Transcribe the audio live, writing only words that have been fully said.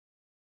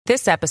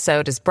This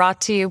episode is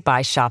brought to you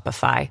by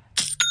Shopify.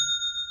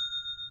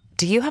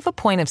 Do you have a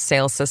point of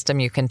sale system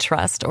you can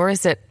trust, or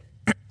is it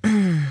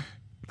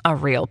a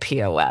real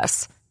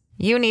POS?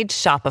 You need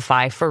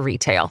Shopify for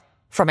retail.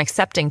 From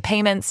accepting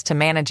payments to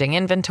managing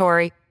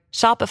inventory,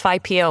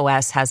 Shopify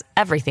POS has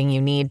everything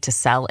you need to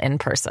sell in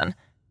person.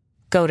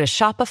 Go to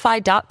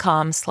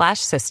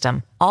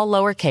shopify.com/system, all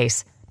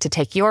lowercase, to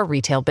take your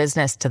retail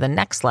business to the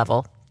next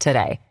level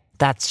today.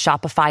 That's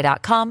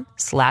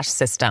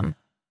shopify.com/system.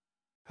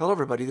 Hello,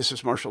 everybody. This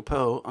is Marshall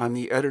Poe. I'm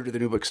the editor of the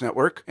New Books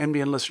Network.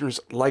 NBN listeners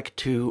like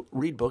to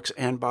read books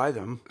and buy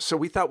them. So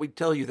we thought we'd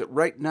tell you that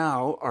right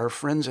now, our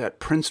friends at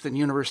Princeton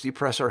University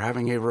Press are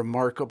having a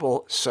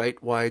remarkable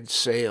site-wide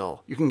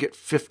sale. You can get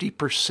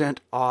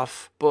 50%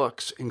 off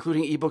books,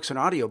 including ebooks and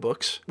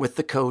audiobooks, with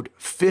the code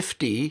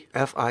 50,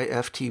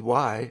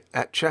 F-I-F-T-Y,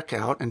 at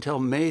checkout until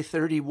May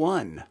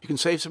 31. You can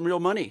save some real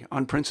money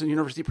on Princeton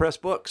University Press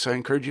books. I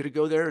encourage you to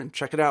go there and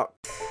check it out.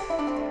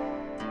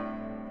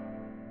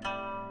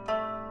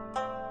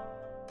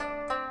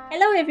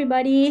 Hello,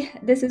 everybody.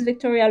 This is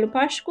Victoria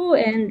Lupashku,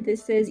 and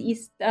this is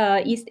East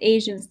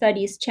Asian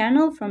Studies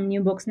channel from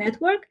New Books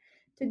Network.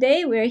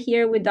 Today, we're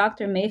here with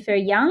Dr. Mayfair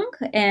Yang,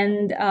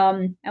 and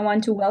I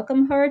want to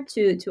welcome her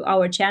to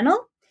our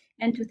channel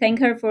and to thank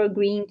her for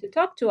agreeing to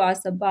talk to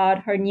us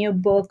about her new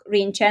book,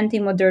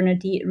 Reenchanting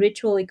Modernity,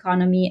 Ritual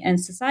Economy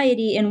and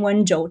Society in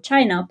Wenzhou,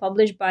 China,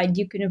 published by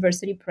Duke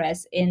University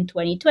Press in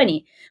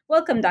 2020.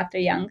 Welcome, Dr.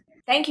 Yang.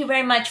 Thank you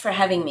very much for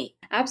having me.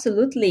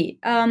 Absolutely.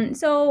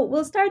 So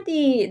we'll start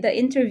the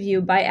interview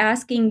by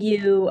asking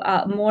you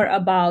more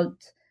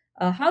about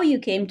how you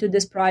came to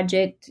this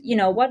project. You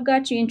know, what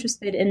got you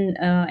interested in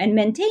and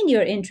maintain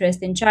your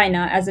interest in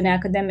China as an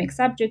academic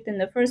subject in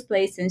the first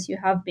place, since you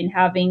have been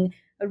having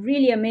a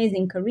really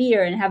amazing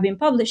career and have been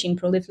publishing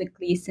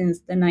prolifically since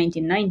the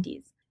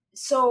 1990s.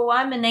 So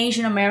I'm an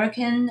Asian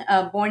American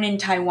born in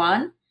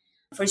Taiwan,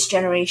 first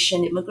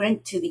generation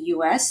immigrant to the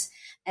U.S.,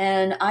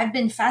 and I've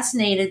been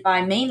fascinated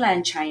by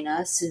mainland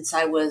China since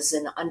I was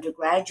an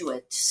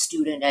undergraduate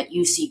student at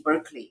UC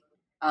Berkeley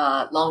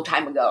a long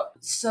time ago.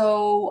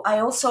 So I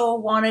also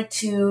wanted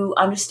to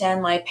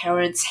understand my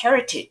parents'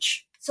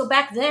 heritage. So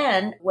back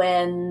then,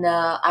 when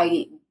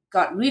I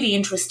got really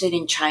interested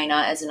in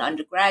China as an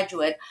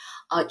undergraduate,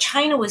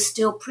 China was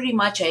still pretty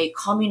much a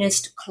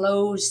communist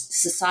closed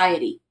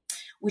society,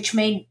 which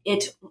made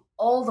it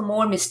all the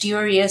more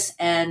mysterious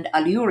and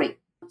alluring.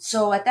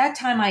 So at that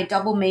time, I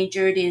double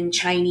majored in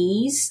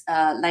Chinese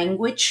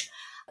language.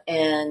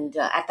 And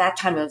at that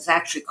time, it was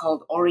actually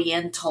called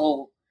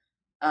Oriental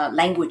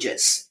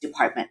Languages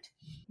Department.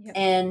 Yep.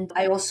 And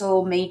I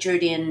also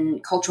majored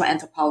in cultural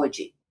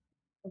anthropology.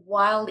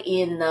 While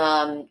in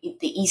the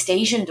East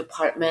Asian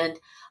department,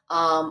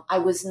 I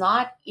was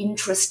not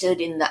interested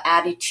in the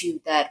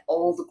attitude that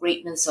all the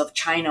greatness of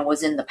China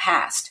was in the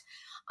past.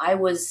 I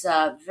was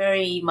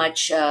very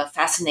much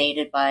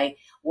fascinated by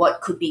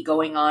what could be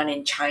going on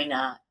in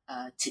China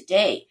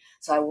today.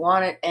 So I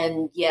wanted,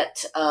 and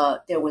yet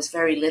there was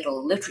very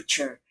little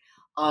literature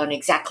on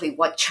exactly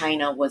what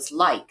China was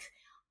like.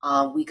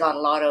 We got a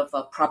lot of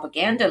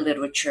propaganda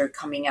literature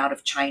coming out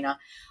of China,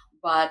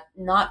 but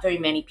not very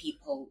many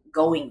people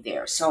going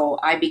there. So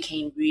I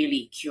became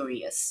really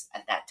curious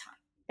at that time.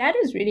 That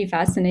is really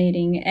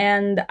fascinating.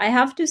 And I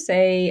have to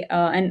say,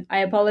 and I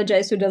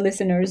apologize to the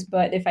listeners,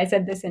 but if I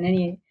said this in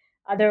any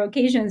other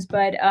occasions,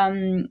 but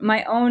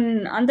my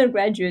own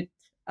undergraduate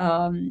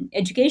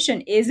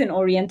education is in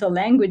Oriental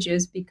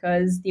languages,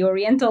 because the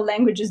Oriental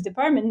languages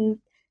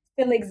department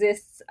still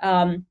exists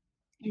in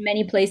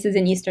many places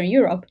in Eastern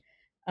Europe.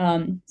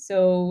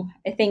 So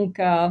I think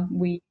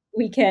we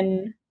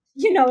can,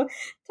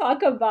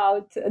 talk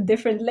about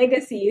different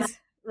legacies,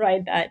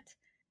 right, that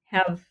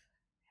have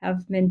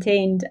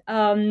maintained.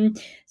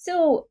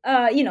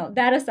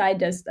 That aside,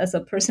 just as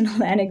a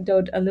personal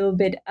anecdote a little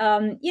bit,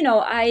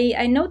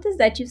 I noticed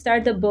that you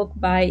started the book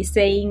by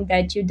saying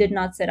that you did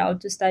not set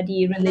out to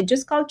study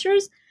religious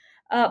cultures,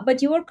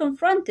 but you were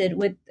confronted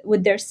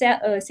with their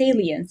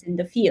salience in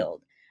the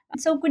field.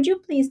 So could you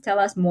please tell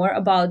us more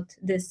about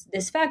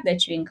this fact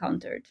that you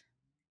encountered?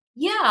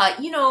 Yeah,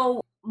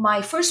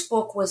 my first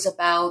book was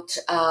about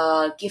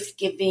gift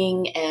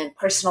giving and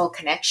personal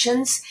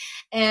connections.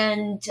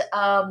 And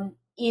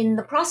in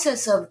the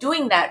process of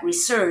doing that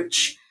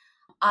research,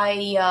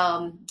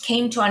 I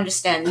came to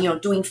understand,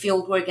 doing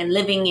field work and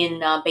living in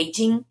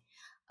Beijing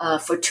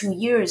for 2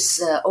 years,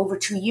 over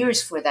 2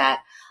 years for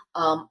that,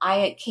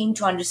 I came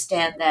to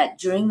understand that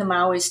during the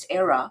Maoist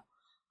era,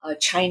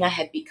 China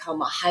had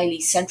become a highly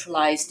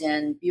centralized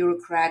and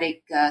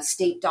bureaucratic,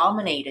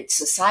 state-dominated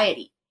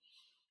society.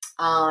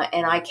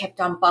 And I kept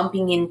on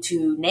bumping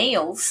into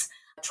nails,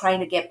 trying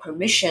to get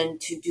permission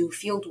to do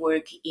field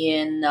work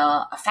in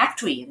a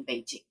factory in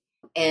Beijing.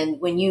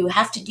 And when you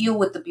have to deal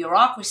with the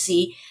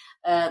bureaucracy,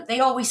 they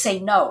always say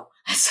no.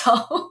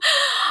 So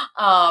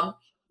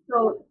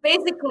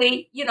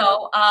basically,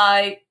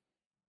 I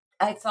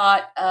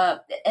thought,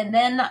 and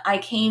then I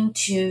came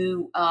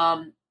to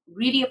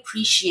really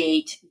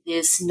appreciate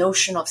this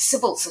notion of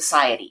civil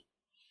society.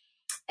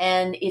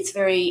 And it's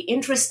very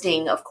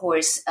interesting, of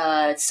course.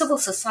 Civil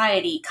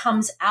society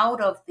comes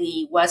out of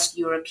the West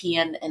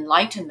European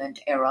Enlightenment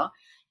era,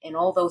 and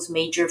all those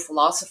major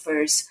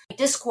philosophers.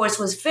 Discourse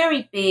was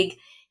very big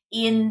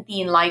in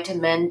the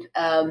Enlightenment.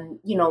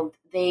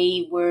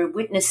 They were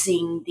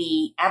witnessing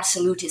the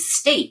absolutist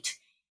state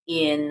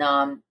in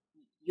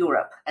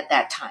Europe at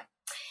that time.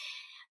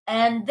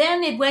 And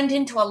then it went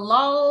into a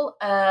lull,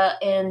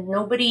 and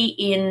nobody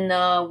in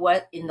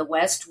the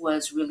West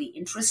was really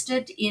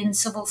interested in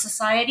civil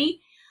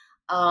society.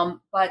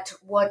 But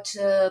what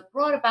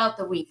brought about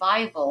the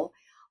revival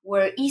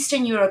were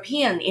Eastern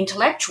European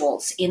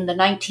intellectuals in the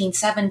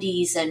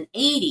 1970s and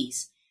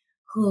 80s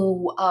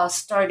who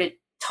started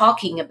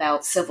talking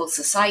about civil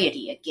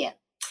society again.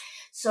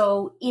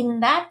 So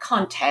in that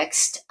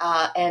context,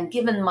 and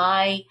given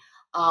my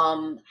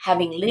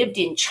having lived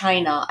in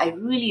China, I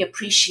really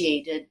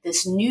appreciated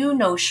this new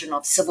notion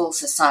of civil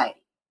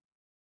society.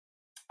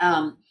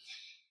 So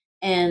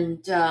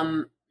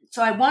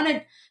I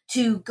wanted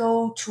to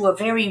go to a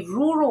very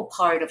rural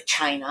part of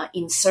China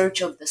in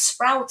search of the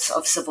sprouts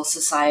of civil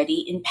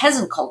society in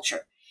peasant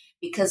culture,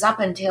 because up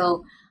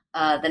until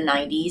the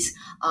 90s,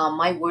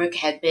 my work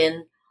had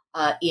been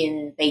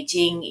in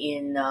Beijing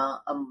in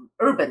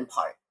urban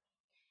part.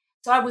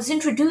 So I was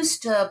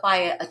introduced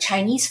by a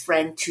Chinese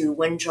friend to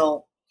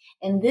Wenzhou,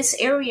 and this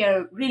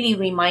area really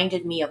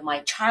reminded me of my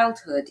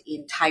childhood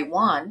in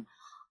Taiwan,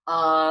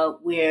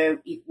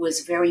 where it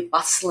was very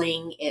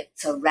bustling.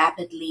 It's a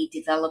rapidly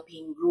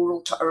developing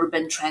rural to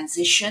urban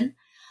transition.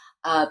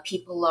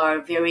 People are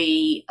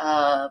very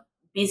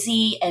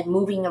busy and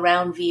moving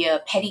around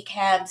via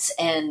pedicabs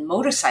and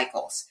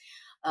motorcycles,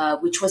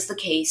 which was the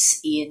case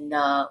in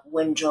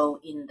Wenzhou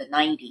in the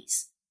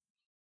 90s.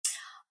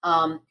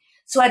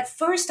 So at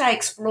first I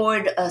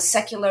explored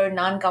secular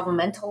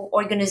non-governmental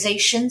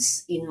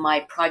organizations in my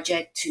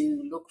project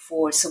to look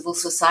for civil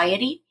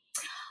society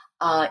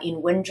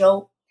in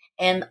Wenzhou.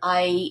 And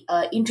I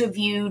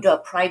interviewed a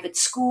private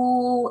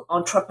school,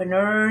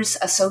 entrepreneurs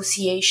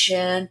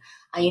association.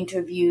 I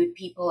interviewed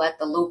people at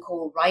the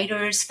local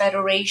writers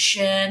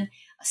federation,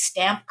 a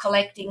stamp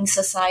collecting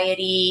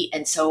society,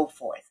 and so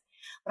forth.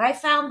 But I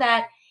found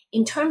that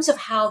in terms of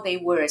how they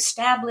were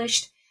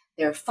established,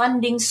 their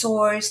funding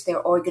source,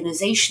 their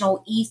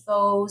organizational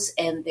ethos,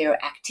 and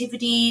their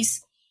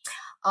activities,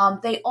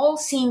 they all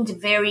seemed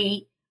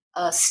very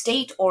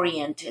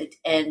state-oriented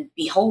and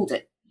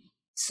beholden.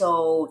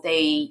 So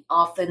they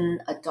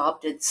often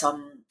adopted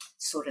some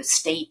sort of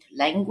state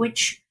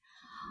language.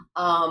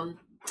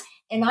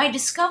 And I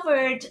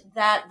discovered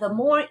that the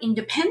more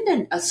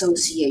independent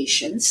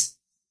associations,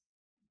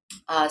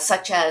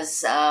 such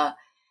as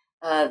the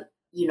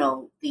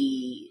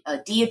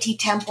deity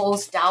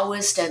temples,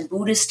 Taoist and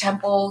Buddhist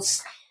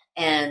temples,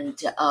 and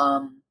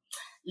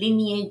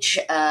lineage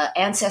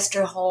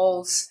ancestor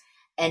halls,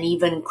 and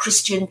even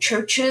Christian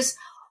churches,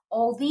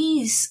 all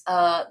these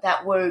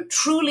that were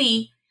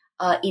truly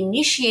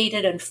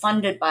initiated and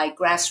funded by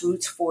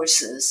grassroots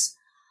forces,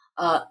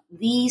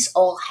 these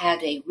all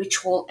had a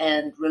ritual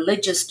and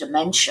religious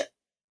dimension.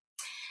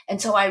 And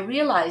so I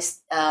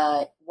realized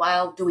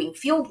while doing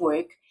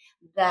fieldwork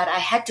that I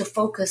had to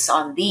focus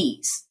on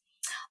these.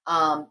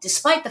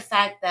 Despite the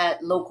fact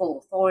that local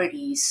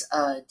authorities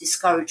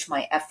discouraged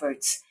my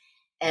efforts,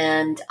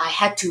 and I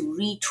had to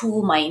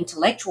retool my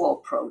intellectual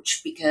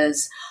approach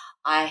because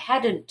I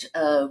hadn't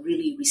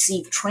really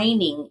received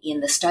training in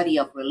the study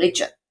of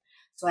religion.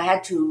 So I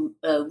had to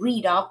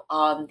read up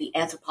on the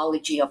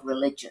anthropology of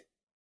religion.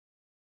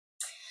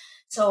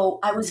 So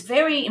I was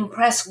very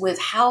impressed with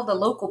how the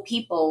local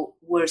people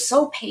were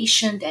so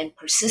patient and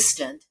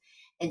persistent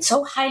and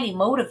so highly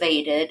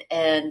motivated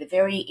and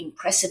very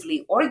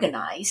impressively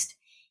organized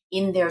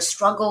in their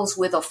struggles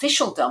with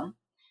officialdom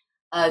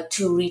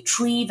to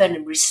retrieve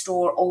and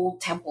restore old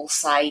temple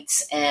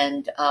sites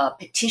and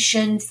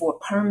petition for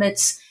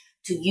permits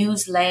to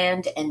use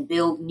land and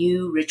build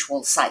new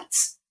ritual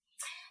sites.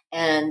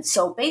 And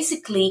so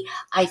basically,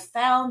 I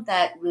found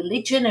that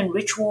religion and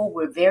ritual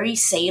were very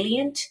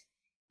salient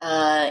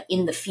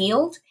in the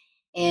field.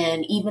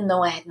 And even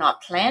though I had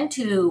not planned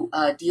to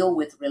deal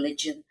with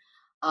religion,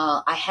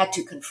 I had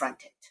to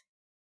confront it.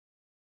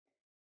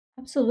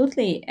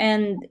 Absolutely.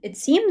 And it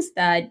seems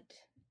that,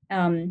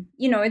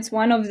 it's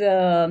one of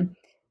the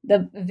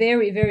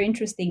very, very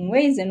interesting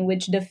ways in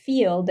which the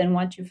field and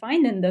what you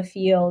find in the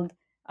field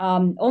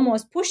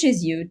almost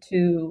pushes you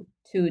to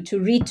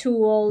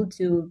retool,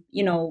 to,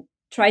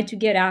 try to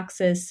get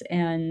access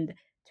and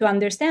to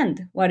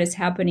understand what is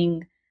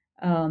happening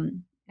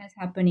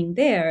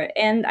there.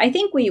 And I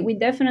think we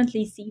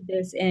definitely see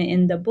this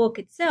in the book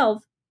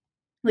itself,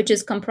 which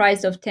is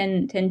comprised of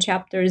 10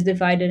 chapters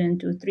divided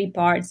into 3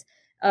 parts,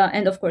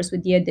 and of course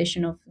with the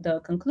addition of the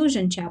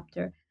conclusion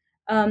chapter.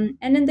 And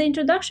in the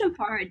introduction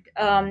part,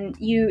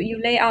 you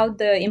lay out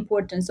the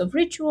importance of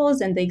rituals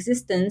and the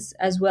existence,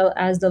 as well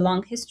as the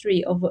long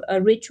history of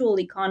a ritual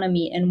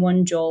economy in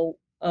Wenzhou,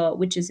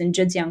 which is in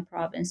Zhejiang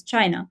province,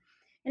 China.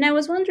 And I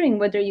was wondering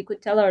whether you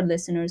could tell our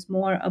listeners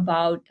more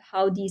about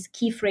how these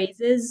key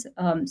phrases,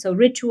 so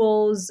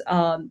rituals,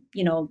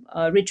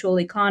 ritual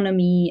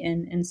economy,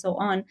 and so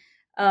on,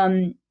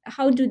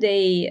 how do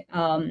they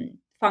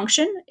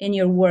function in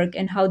your work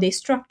and how they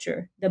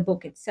structure the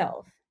book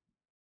itself?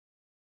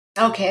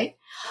 Okay.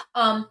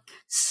 Um,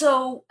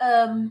 so,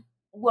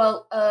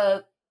 well,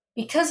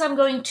 because I'm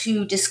going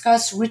to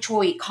discuss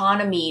ritual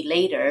economy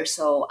later,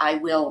 so I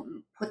will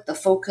put the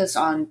focus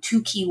on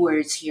two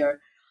keywords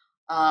here.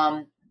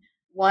 Um,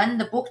 One,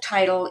 the book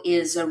title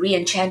is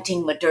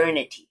Re-Enchanting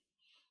Modernity.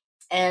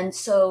 And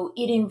so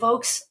it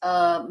invokes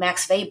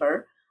Max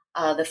Weber,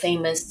 the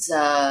famous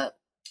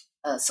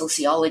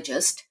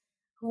sociologist,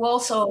 who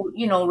also,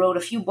 wrote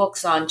a few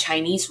books on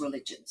Chinese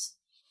religions.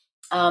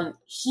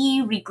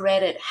 He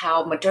regretted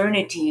how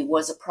modernity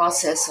was a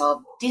process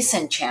of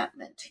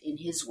disenchantment, in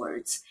his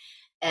words,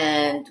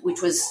 and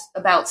which was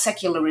about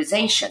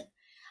secularization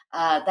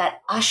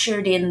that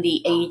ushered in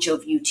the age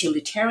of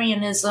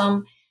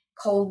utilitarianism,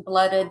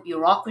 cold-blooded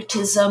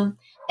bureaucratism,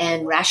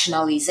 and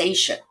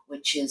rationalization,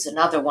 which is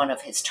another one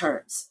of his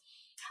terms.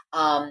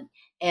 Um,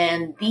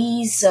 and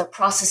these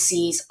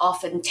processes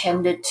often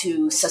tended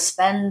to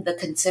suspend the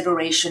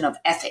consideration of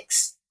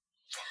ethics.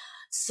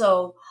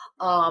 So,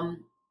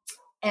 um,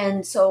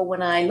 and so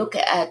when I look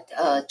at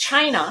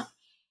China,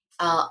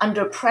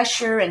 under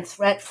pressure and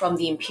threat from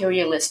the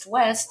imperialist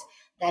West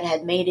that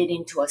had made it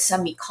into a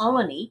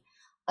semi-colony,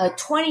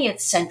 20th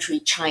century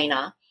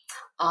China,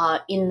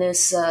 in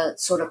this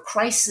sort of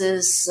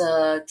crisis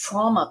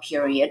trauma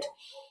period,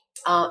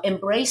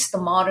 embraced the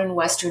modern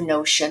Western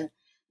notion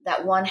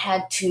that one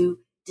had to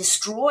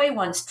destroy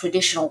one's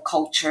traditional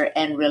culture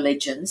and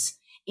religions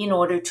in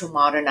order to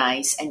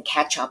modernize and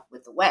catch up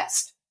with the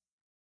West.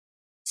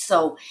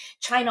 So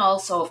China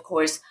also, of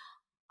course,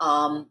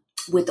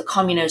 with the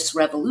Communist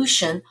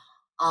Revolution,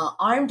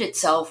 armed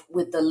itself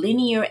with the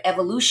linear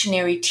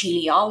evolutionary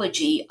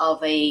teleology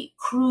of a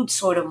crude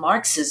sort of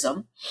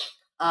Marxism,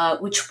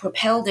 which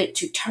propelled it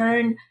to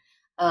turn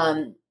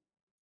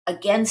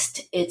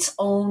against its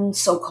own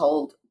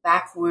so-called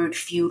backward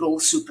feudal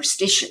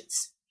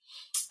superstitions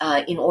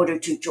in order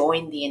to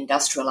join the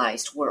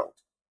industrialized world.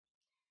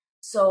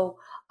 So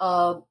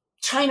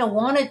China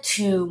wanted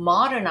to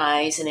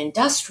modernize and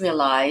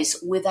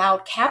industrialize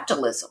without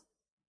capitalism.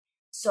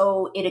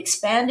 So it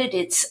expanded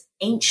its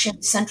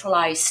ancient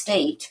centralized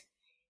state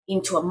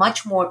into a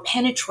much more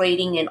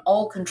penetrating and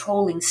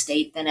all-controlling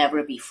state than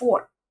ever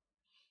before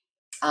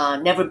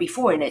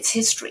in its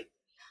history.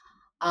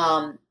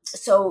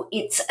 So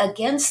it's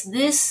against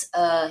this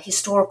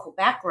historical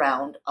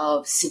background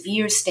of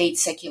severe state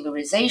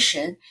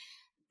secularization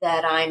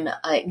that I'm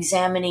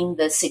examining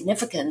the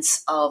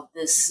significance of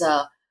this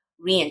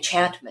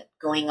re-enchantment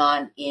going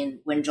on in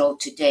Wenzhou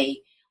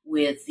today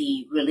with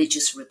the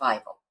religious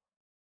revival.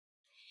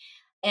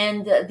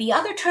 And the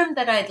other term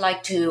that I'd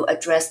like to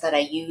address that I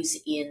use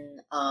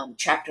in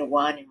chapter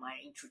 1 in my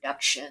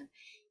introduction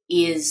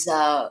is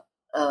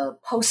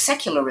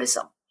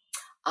post-secularism,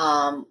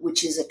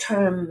 which is a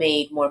term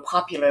made more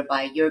popular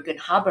by Jürgen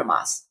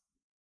Habermas.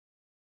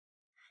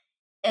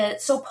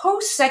 So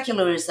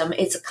post-secularism,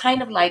 it's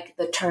kind of like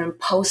the term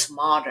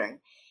postmodern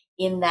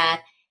in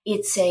that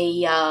it's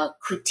a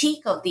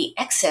critique of the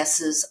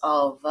excesses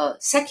of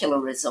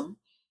secularism,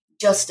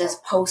 just as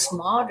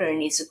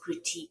postmodern is a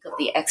critique of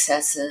the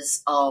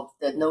excesses of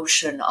the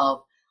notion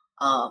of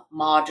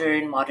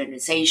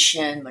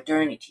modernization,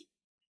 modernity.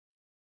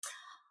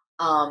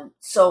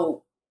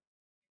 So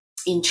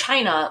in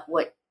China,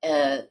 what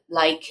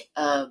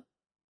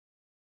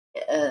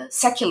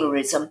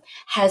secularism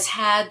has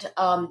had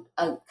a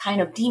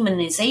kind of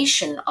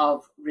demonization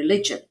of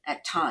religion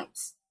at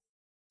times.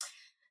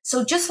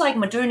 So just like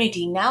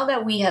modernity, now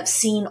that we have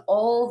seen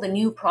all the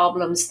new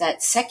problems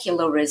that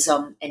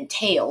secularism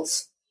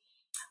entails,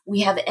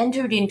 we have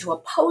entered into a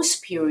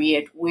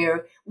post-period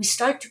where we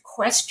start to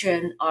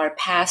question our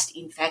past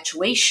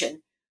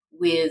infatuation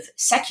with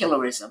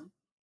secularism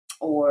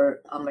or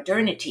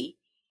modernity,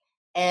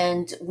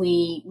 and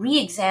we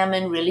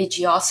re-examine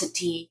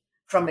religiosity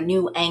from a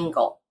new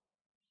angle.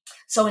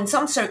 So in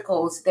some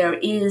circles, there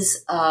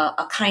is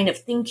a kind of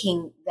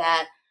thinking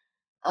that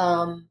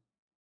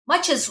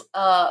much as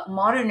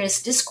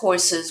modernist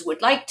discourses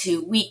would like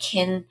to, we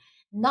can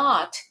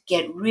not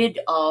get rid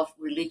of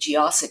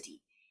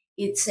religiosity.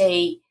 It's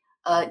a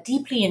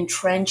deeply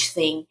entrenched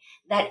thing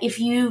that if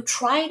you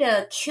try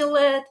to kill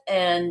it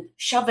and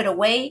shove it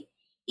away,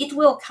 it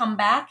will come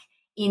back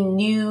in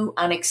new,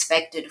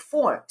 unexpected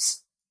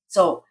forms.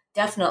 So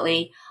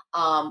definitely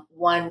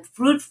one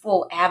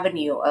fruitful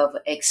avenue of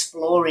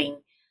exploring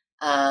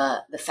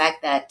the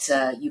fact that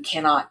you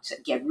cannot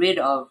get rid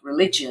of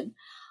religion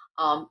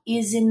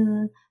is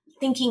in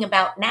thinking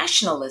about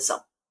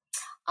nationalism.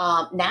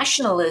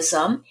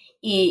 Nationalism,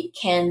 it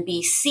can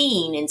be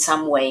seen in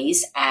some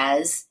ways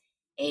as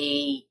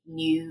a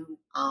new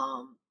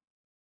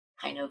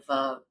kind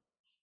of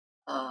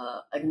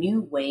a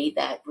new way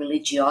that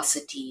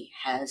religiosity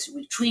has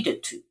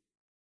retreated to.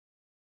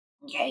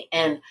 Okay,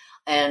 and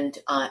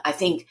I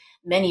think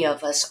many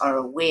of us are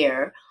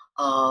aware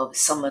of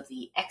some of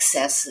the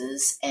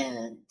excesses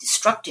and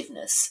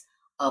destructiveness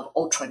of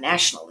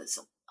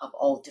ultranationalism of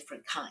all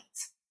different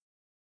kinds.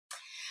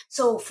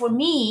 So for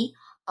me,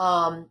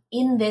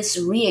 in this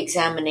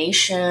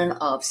re-examination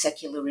of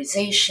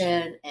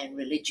secularization and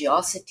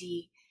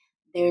religiosity,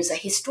 there's a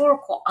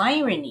historical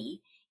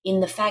irony in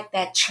the fact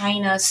that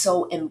China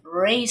so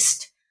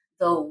embraced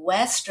the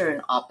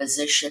Western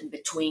opposition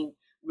between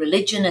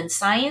religion and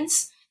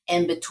science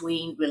and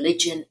between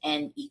religion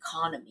and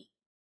economy.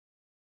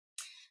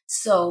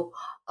 So,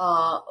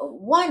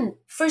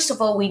 first of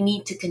all, we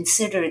need to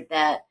consider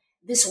that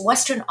this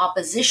Western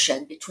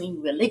opposition between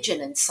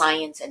religion and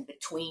science and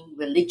between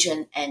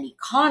religion and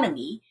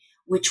economy,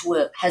 which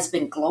has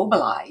been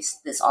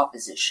globalized, this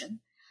opposition,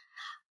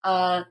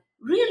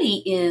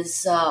 really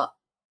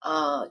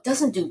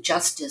doesn't do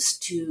justice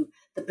to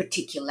the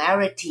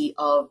particularity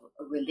of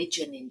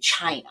religion in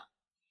China.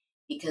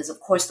 Because, of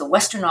course, the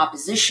Western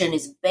opposition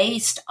is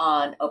based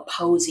on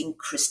opposing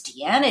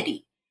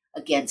Christianity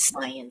against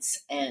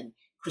science and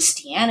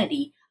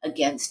Christianity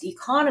against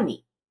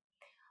economy.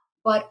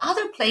 But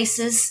other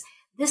places,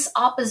 this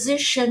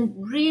opposition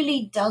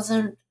really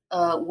doesn't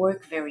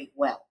work very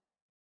well.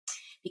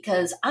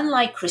 Because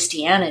unlike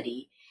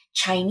Christianity,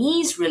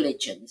 Chinese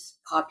religions,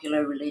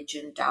 popular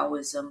religion,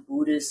 Taoism,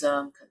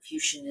 Buddhism,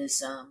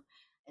 Confucianism,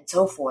 and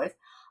so forth,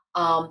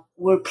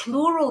 were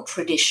plural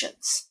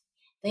traditions.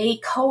 They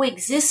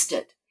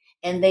coexisted,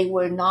 and they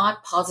were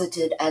not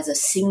posited as a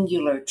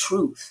singular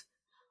truth,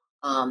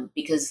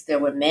 because there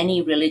were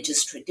many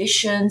religious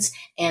traditions,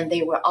 and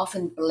they were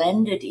often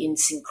blended in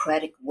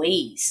syncretic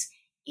ways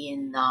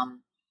in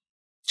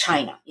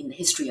China, in the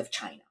history of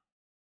China.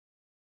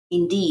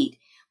 Indeed,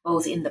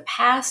 both in the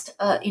past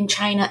in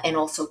China and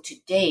also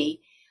today,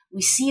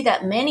 we see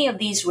that many of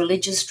these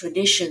religious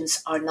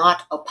traditions are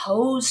not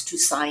opposed to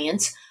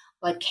science,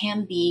 but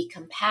can be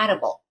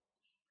compatible,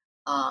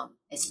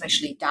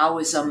 especially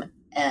Taoism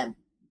and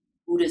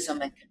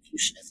Buddhism and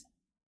Confucianism.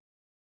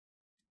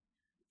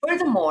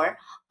 Furthermore,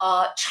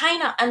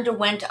 China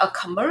underwent a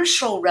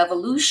commercial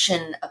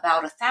revolution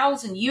about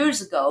 1,000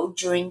 years ago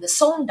during the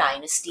Song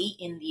dynasty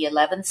in the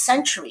 11th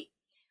century,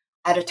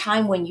 at a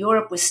time when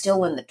Europe was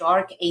still in the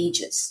Dark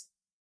Ages.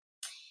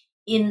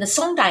 In the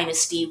Song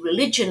dynasty,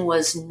 religion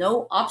was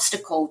no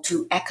obstacle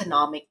to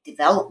economic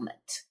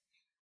development,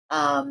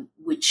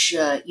 which,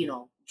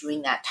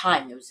 during that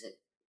time, there was a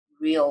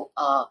real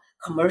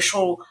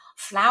commercial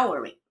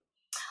flowering.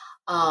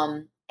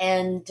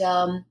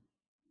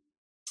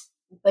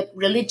 But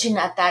religion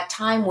at that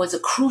time was a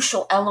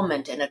crucial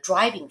element and a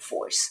driving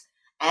force,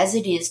 as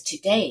it is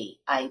today,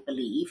 I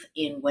believe,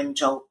 in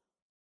Wenzhou.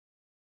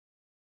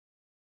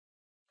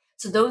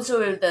 So those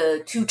are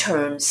the two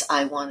terms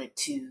I wanted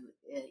to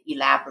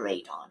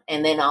elaborate on.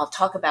 And then I'll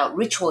talk about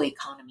ritual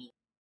economy.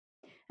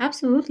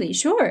 Absolutely,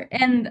 sure.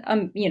 And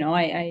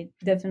I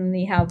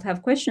definitely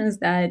have questions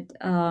that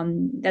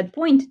that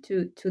point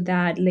to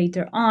that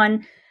later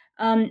on.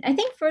 I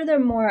think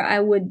furthermore, I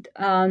would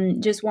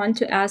just want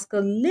to ask a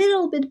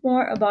little bit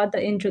more about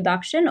the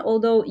introduction,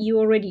 although you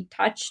already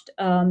touched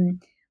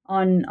on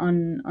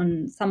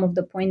some of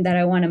the point that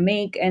I want to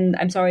make, and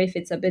I'm sorry if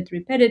it's a bit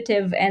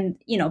repetitive. And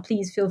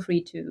please feel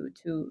free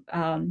to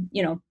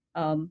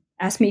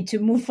ask me to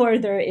move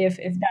further if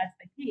that's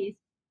the case.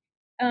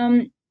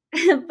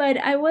 But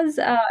I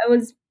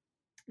was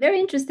very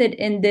interested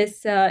in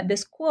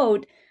this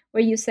quote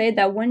where you say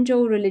that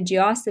Wenzhou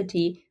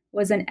religiosity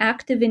was an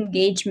active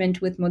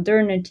engagement with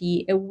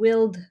modernity, a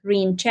willed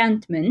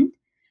reenchantment,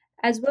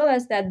 as well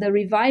as that the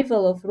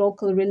revival of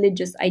local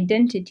religious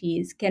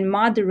identities can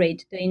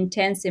moderate the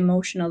intense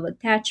emotional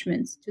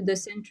attachments to the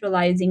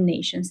centralizing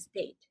nation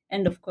state.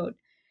 End of quote.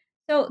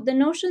 So the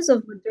notions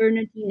of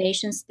modernity,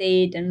 nation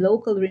state, and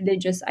local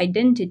religious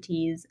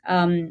identities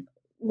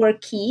were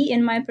key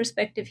in my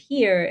perspective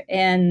here.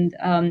 And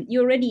you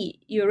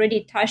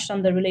already touched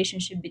on the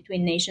relationship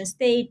between nation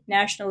state,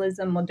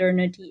 nationalism,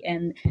 modernity,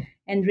 and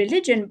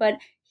religion. But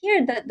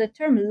here, the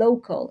term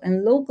local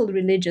and local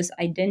religious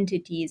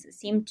identities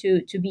seem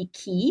to be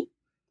key.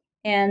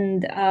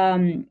 And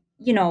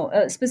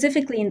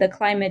specifically in the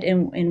climate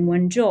in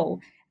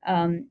Wenzhou.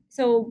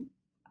 So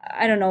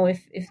I don't know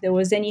if there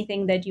was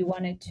anything that you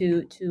wanted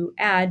to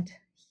add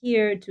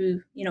here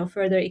to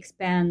further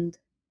expand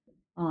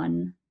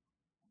on.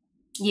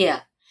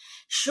 Yeah,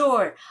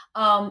 sure.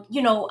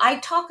 I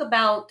talk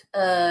about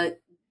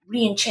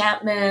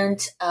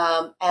reenchantment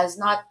as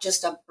not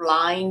just a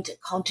blind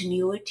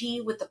continuity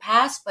with the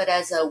past, but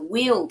as a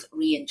willed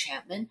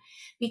reenchantment,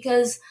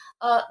 because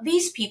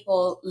these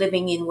people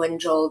living in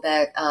Wenzhou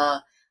that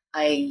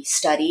I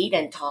studied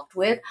and talked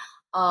with,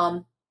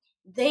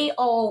 they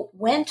all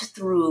went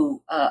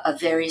through a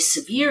very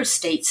severe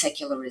state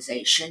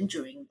secularization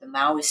during the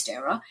Maoist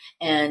era,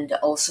 and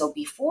also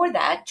before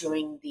that,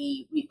 during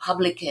the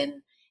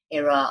Republican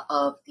era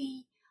of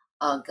the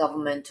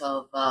government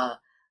of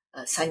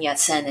Sun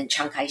Yat-sen and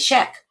Chiang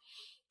Kai-shek.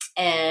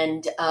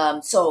 And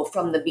so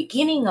from the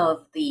beginning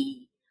of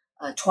the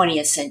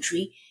 20th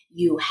century,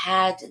 you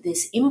had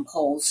this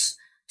impulse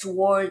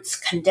towards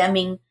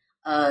condemning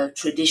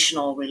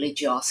traditional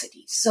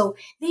religiosity. So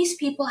these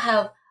people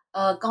have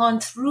gone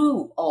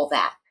through all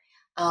that.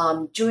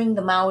 During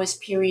the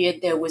Maoist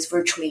period, there was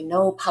virtually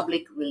no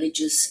public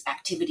religious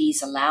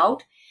activities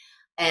allowed,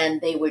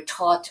 and they were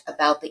taught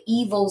about the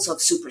evils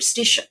of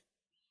superstition.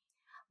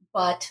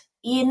 But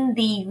in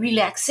the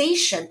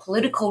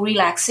political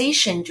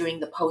relaxation during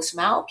the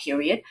post-Mao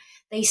period,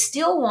 they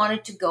still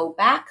wanted to go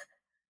back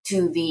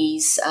to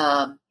these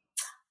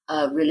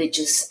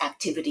religious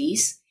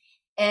activities.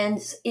 And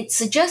it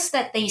suggests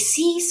that they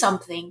see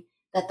something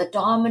that the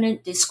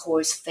dominant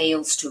discourse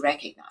fails to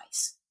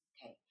recognize.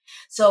 Okay.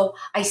 So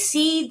I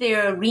see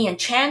their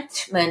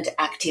reenchantment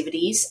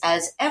activities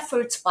as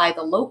efforts by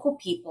the local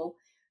people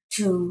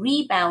to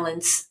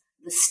rebalance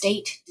the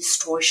state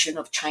distortion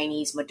of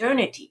Chinese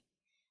modernity,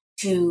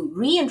 to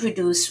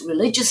reintroduce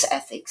religious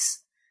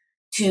ethics,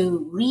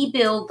 to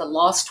rebuild the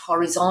lost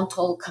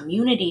horizontal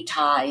community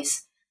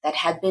ties that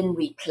had been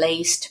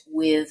replaced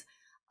with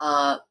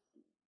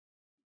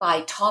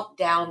by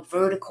top-down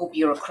vertical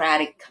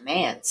bureaucratic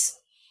commands.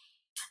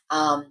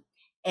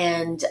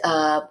 And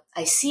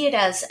I see it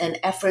as an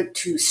effort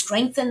to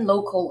strengthen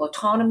local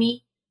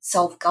autonomy,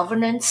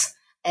 self-governance,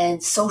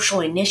 and social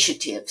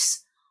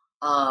initiatives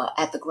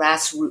at the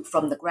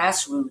from the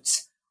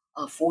grassroots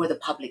for the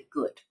public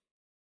good.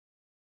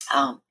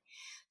 And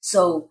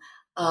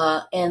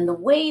the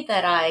way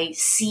that I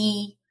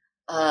see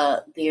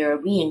their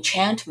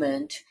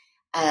reenchantment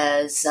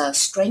as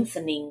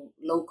strengthening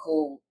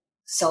local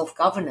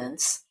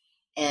self-governance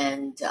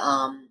and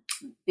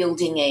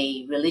building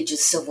a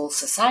religious civil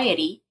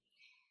society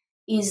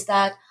is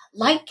that,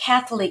 like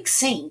Catholic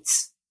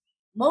saints,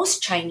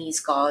 most Chinese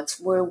gods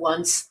were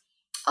once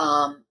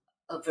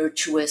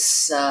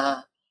virtuous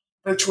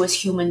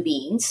human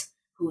beings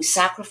who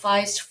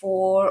sacrificed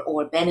for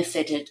or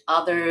benefited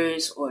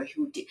others, or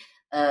who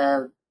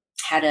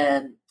had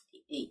an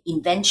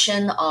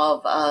invention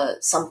of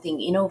something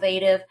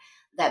innovative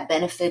that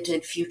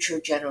benefited future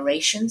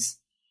generations.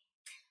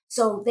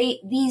 So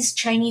these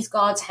Chinese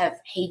gods have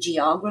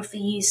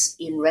hagiographies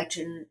in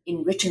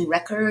written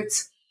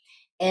records,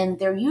 and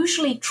they're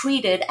usually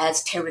treated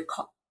as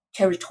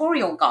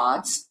territorial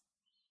gods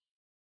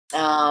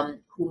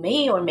who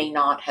may or may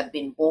not have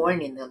been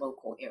born in the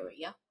local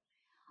area,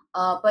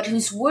 but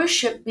whose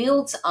worship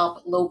builds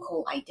up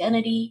local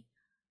identity,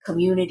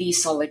 community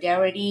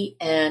solidarity,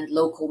 and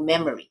local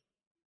memory.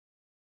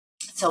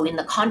 So in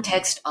the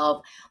context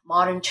of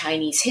modern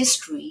Chinese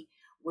history,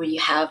 where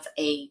you have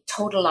a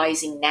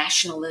totalizing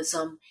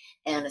nationalism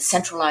and a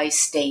centralized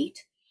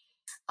state,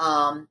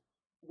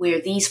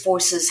 where these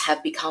forces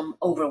have become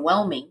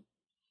overwhelming,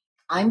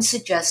 I'm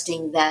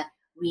suggesting that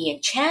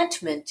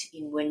reenchantment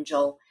in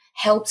Wenzhou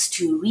helps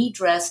to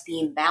redress the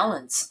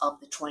imbalance of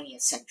the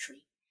 20th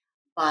century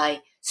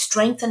by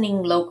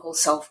strengthening local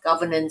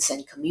self-governance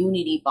and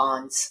community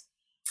bonds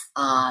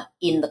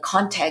in the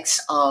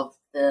context of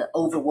the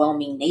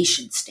overwhelming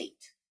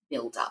nation-state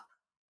build-up.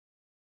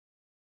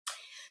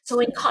 So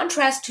in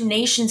contrast to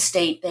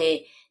nation-state,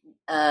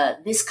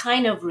 this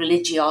kind of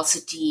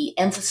religiosity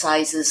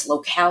emphasizes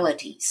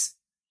localities,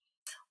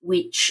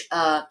 which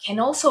can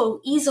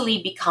also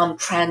easily become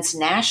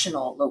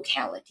transnational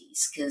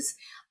localities because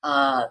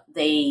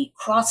they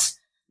cross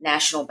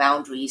national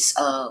boundaries.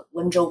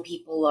 Wenzhou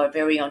people are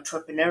very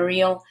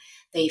entrepreneurial.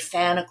 They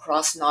fan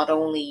across not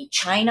only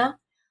China,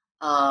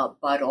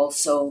 but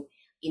also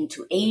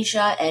into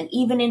Asia and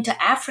even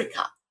into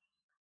Africa.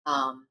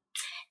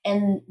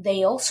 And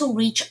they also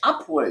reach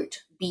upward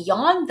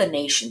beyond the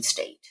nation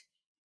state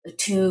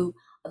to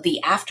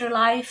the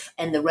afterlife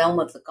and the realm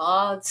of the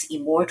gods,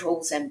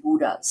 immortals, and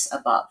Buddhas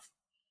above.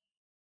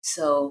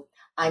 So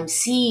I'm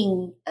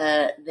seeing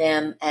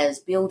them as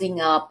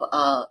building up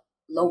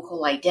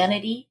local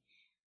identity,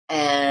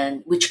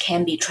 and which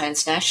can be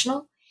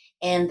transnational,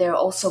 and they're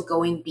also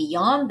going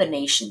beyond the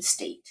nation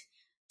state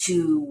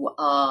to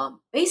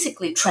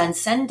basically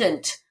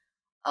transcendent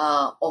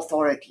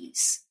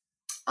authorities,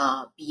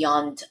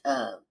 beyond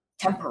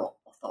temporal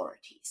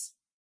authorities.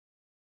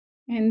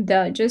 And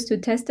just to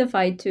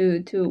testify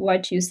to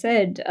what you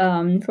said,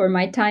 for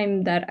my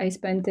time that I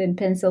spent in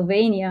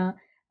Pennsylvania,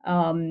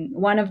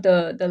 one of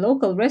the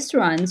local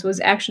restaurants was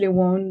actually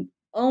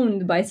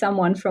owned by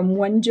someone from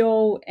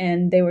Wenzhou,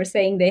 and they were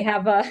saying they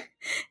have a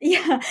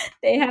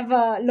they have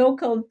a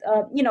local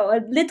a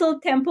little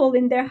temple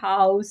in their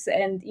house,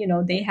 and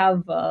they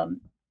have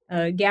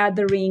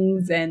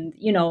gatherings and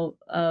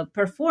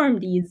perform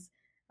these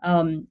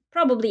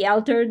probably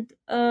altered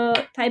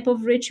type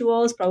of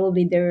rituals.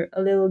 Probably they're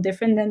a little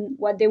different than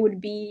what they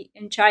would be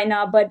in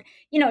China, but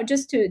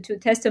just to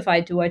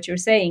testify to what you're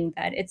saying,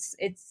 that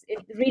it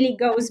really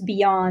goes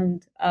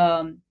beyond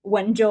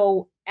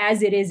Wenzhou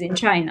as it is in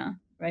China,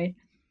 right?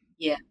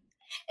 Yeah.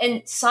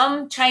 And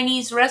some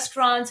Chinese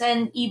restaurants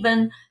and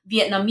even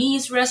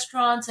Vietnamese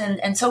restaurants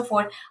and so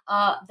forth,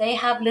 they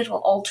have little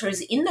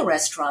altars in the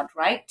restaurant,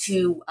 right?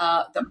 To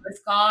the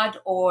earth god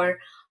or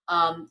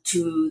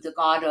to the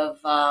god of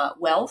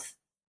wealth.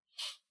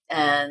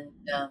 And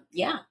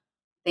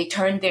they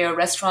turn their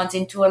restaurants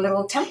into a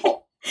little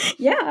temple.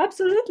 Yeah,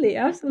 absolutely,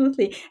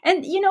 absolutely.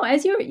 And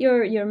as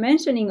you're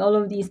mentioning all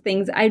of these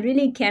things, I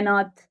really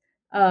cannot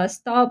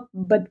stop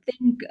but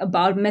think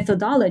about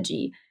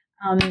methodology.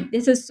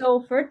 This is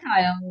so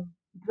fertile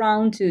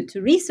ground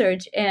to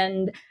research,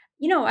 and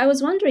I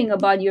was wondering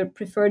about your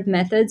preferred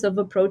methods of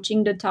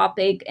approaching the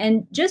topic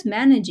and just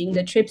managing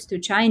the trips to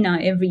China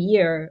every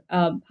year.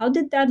 How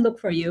did that look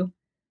for you?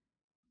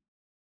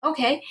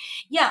 Okay,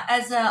 yeah.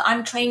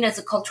 I'm trained as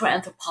a cultural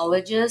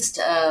anthropologist,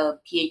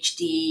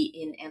 PhD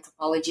in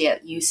anthropology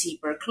at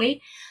UC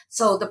Berkeley.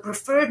 So the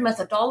preferred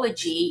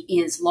methodology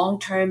is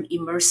long-term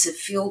immersive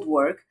field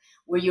work,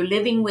 where you're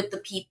living with the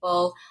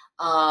people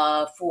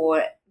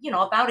for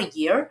about a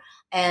year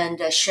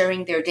and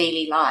sharing their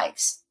daily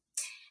lives.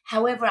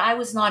 However, I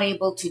was not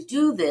able to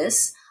do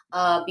this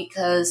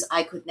because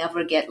I could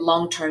never get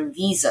long-term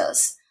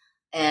visas,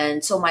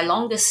 and so my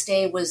longest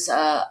stay was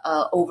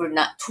over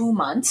not 2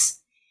 months,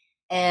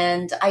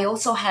 and I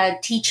also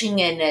had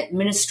teaching and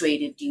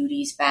administrative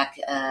duties back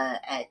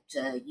at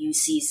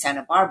UC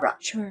Santa Barbara.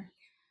 Sure.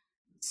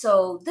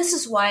 So this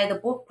is why the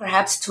book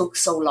perhaps took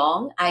so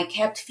long. I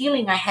kept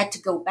feeling I had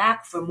to go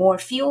back for more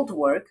field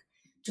work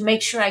to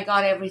make sure I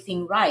got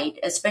everything right,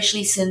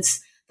 especially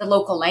since the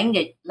local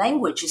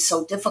language is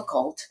so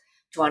difficult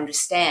to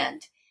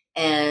understand.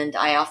 And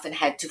I often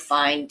had to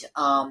find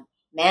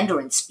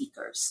Mandarin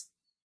speakers.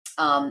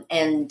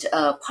 And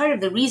part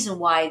of the reason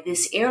why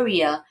this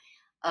area,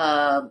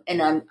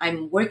 and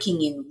I'm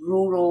working in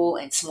rural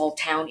and small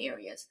town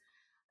areas.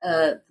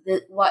 The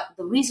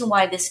reason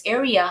why this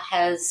area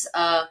has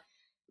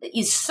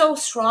is so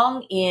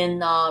strong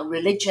in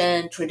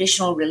religion,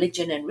 traditional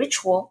religion and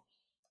ritual,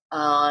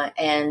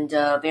 and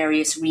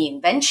various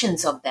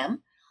reinventions of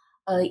them,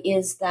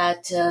 is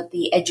that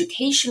the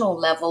educational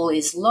level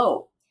is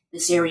low.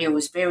 This area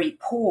was very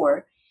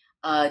poor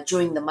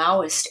during the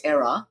Maoist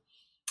era,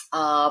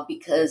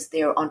 because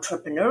their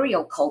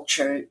entrepreneurial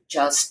culture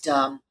just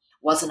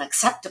wasn't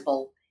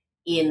acceptable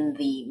in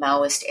the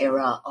Maoist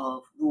era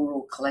of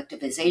rural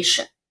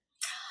collectivization.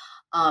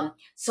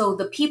 So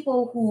the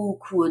people who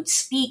could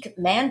speak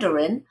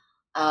Mandarin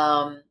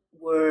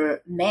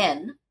were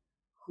men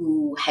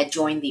who had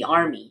joined the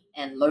army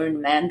and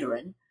learned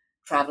Mandarin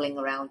traveling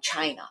around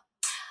China.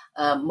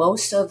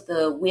 Most of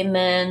the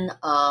women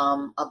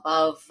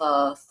above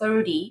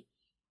 30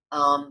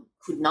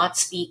 could not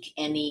speak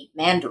any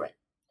Mandarin.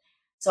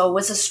 So it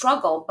was a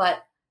struggle,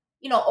 but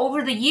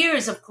over the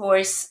years, of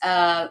course,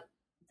 the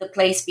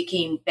place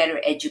became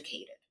better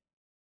educated.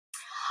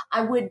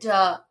 I would,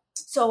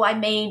 so I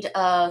made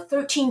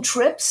 13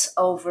 trips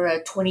over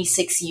a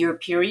 26-year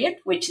period,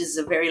 which is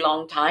a very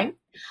long time.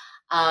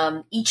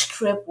 Each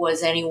trip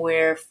was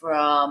anywhere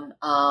from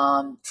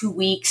 2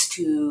 weeks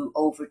to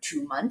over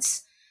 2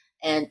 months,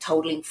 and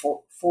totaling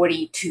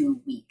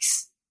 42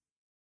 weeks,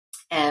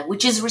 and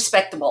which is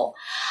respectable.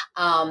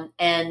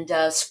 And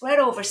spread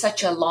over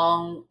such a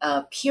long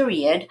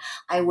period,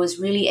 I was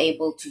really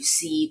able to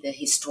see the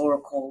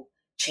historical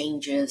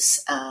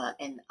changes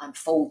and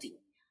unfolding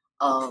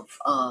of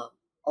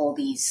all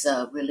these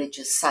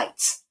religious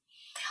sites.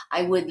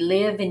 I would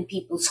live in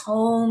people's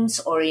homes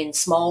or in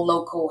small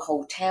local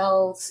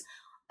hotels,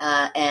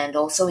 and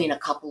also in a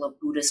couple of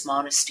Buddhist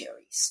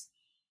monasteries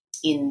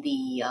in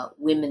the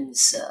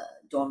women's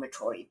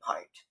dormitory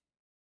part.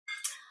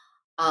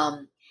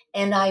 Um,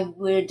 and I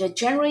would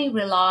generally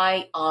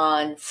rely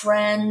on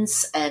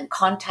friends and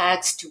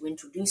contacts to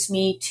introduce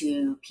me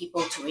to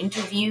people to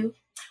interview.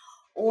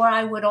 Or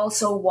I would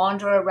also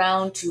wander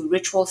around to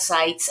ritual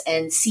sites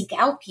and seek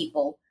out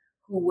people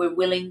who were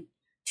willing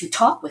to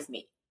talk with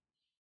me.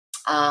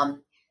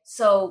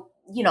 So,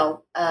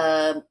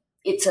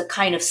 it's a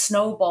kind of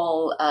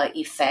snowball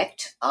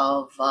effect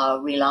of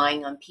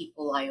relying on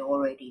people I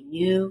already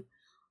knew,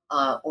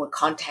 or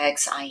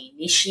contacts I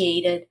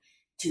initiated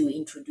to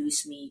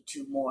introduce me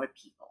to more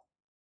people.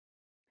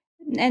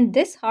 And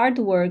this hard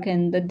work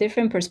and the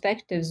different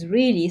perspectives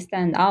really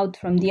stand out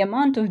from the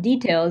amount of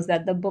details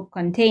that the book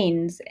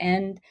contains.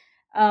 And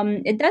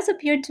it does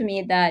appear to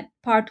me that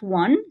part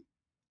one,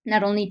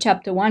 not only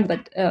chapter one,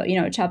 but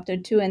chapter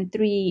two and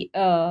three,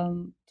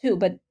 too,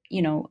 but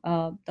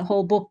the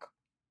whole book,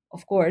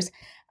 of course,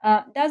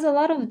 does a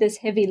lot of this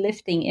heavy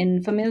lifting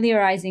in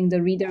familiarizing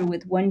the reader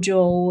with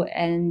Wenzhou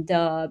and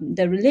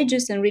the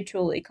religious and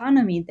ritual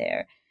economy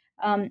there.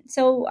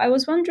 So I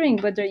was wondering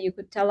whether you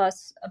could tell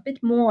us a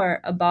bit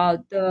more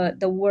about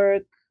the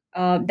work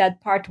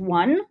that part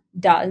one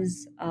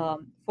does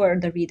for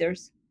the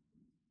readers.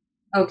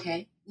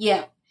 Okay.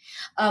 Yeah.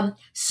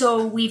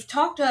 So we've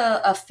talked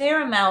a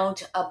fair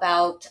amount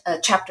about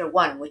chapter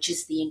one, which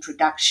is the Yeah.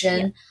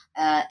 introduction,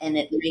 and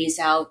it lays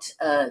out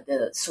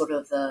the sort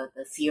of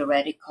the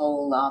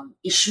theoretical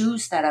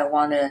issues that I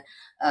want to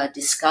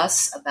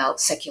discuss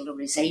about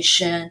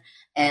secularization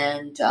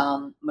and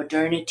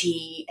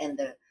modernity and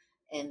the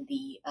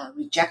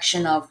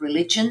rejection of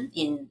religion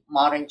in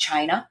modern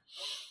China.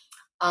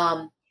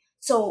 Um,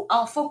 so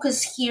I'll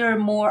focus here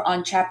more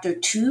on chapter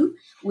two,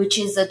 which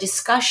is a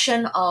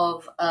discussion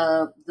of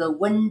the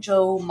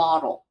Wenzhou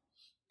model.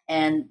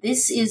 And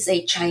this is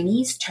a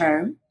Chinese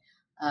term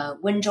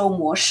Wenzhou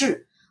模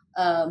式,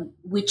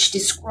 which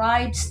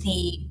describes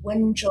the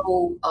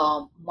Wenzhou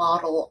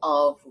model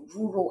of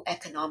rural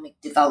economic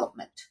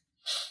development.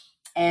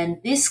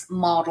 And this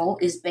model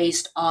is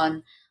based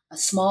on a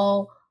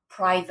small,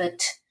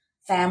 private,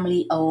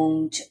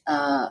 family-owned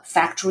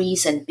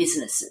factories and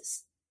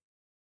businesses.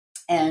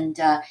 And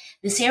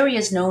this area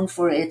is known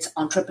for its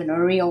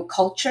entrepreneurial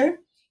culture,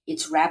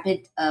 its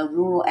rapid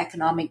rural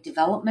economic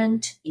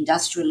development,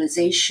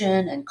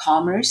 industrialization, and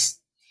commerce.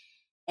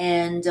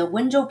 And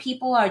Wenzhou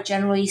people are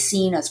generally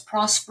seen as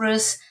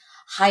prosperous,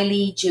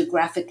 highly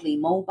geographically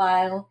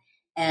mobile,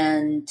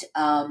 and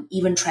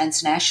even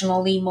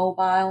transnationally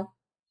mobile.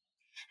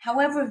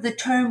 However, the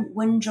term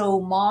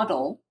Wenzhou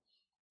model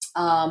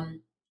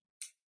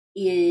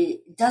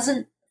it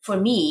doesn't, for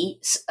me,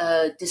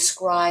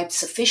 describe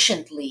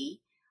sufficiently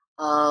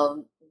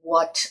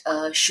what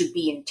should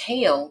be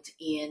entailed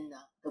in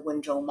the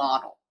Wenzhou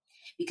model,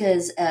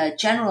 because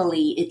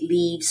generally it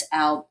leaves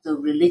out the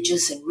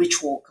religious and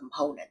ritual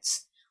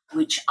components,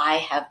 which I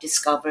have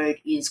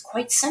discovered is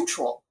quite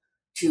central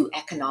to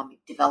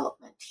economic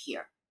development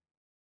here.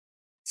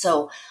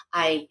 So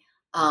I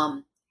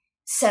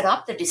set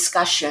up the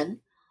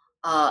discussion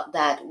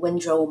that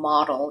Wenzhou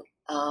model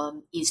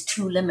is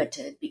too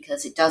limited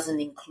because it doesn't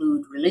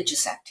include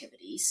religious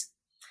activities,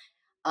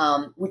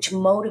 which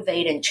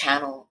motivate and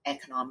channel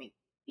economic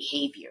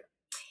behavior.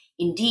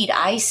 Indeed,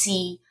 I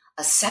see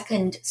a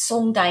second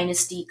Song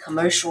Dynasty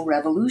commercial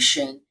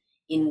revolution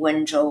in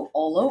Wenzhou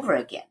all over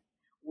again,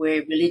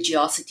 where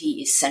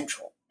religiosity is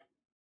central.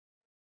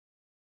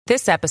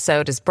 This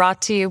episode is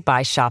brought to you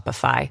by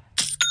Shopify.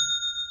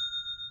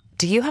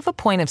 Do you have a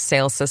point of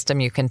sale system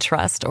you can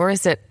trust, or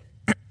is it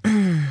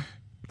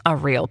a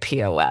real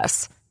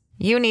POS?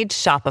 You need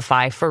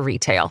Shopify for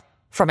retail.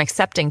 From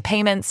accepting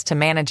payments to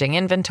managing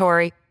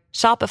inventory,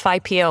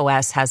 Shopify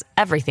POS has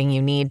everything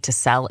you need to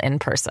sell in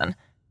person.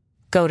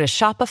 Go to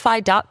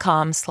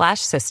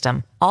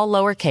shopify.com/system, all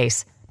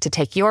lowercase, to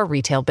take your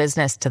retail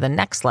business to the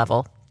next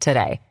level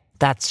today.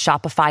 That's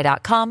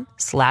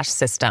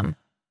shopify.com/system.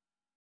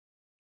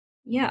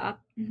 Yeah,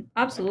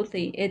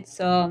 absolutely. It's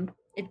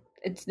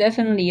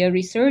definitely a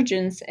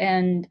resurgence,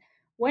 and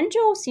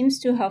Wenzhou seems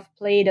to have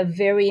played a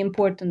very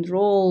important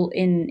role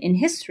in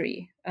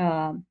history.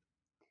 In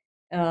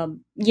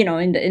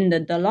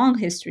the long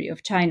history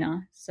of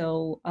China.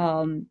 So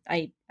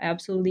I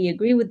absolutely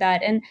agree with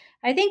that. And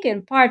I think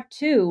in part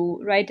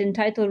 2, right,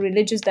 entitled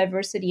Religious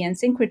Diversity and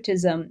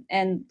Syncretism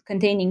and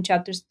containing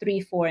chapters 3,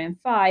 4, and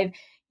 5,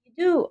 you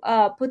do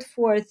put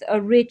forth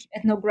a rich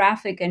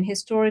ethnographic and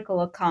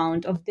historical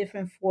account of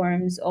different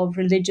forms of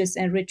religious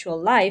and ritual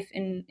life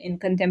in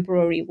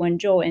contemporary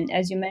Wenzhou. And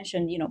as you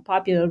mentioned,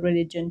 popular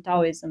religion,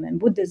 Taoism and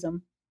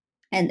Buddhism.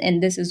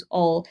 And this is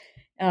all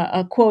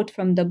a quote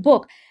from the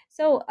book.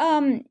 So,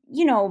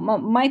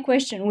 my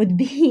question would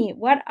be,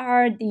 what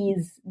are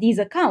these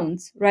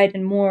accounts, right,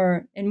 in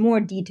more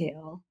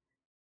detail?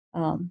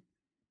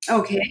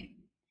 Okay.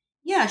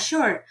 Yeah,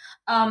 sure.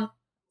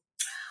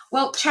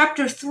 Well,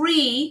 chapter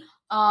 3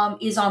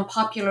 is on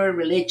popular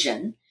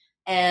religion.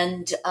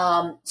 And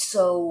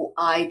so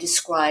I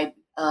describe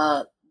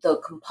the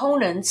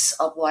components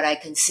of what I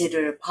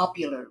consider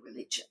popular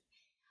religion.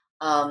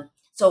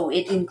 So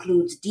it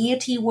includes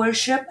deity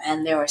worship,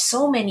 and there are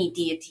so many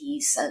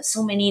deities,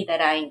 so many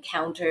that I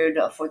encountered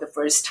for the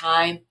first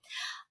time.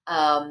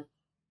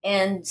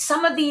 And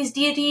some of these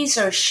deities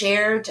are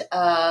shared,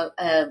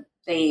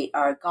 they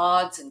are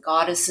gods and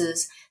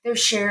goddesses. They're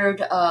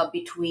shared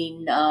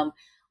between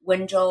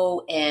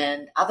Wenzhou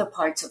and other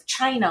parts of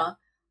China,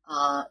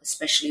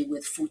 especially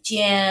with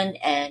Fujian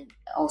and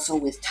also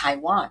with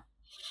Taiwan.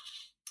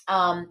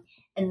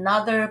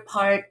 Another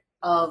part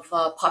of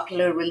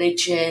popular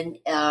religion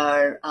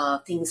are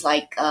things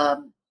like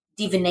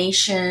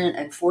divination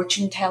and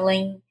fortune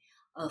telling,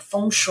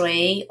 feng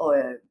shui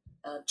or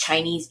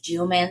Chinese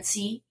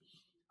geomancy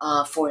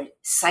for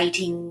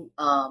sighting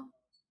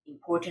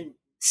important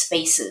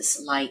spaces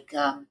like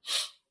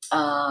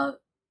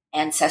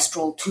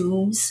ancestral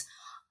tombs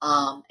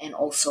and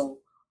also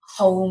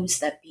homes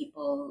that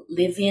people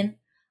live in,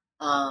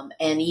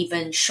 and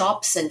even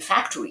shops and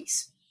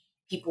factories.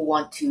 People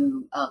want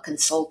to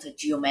consult a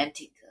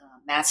geomantic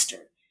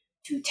master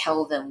to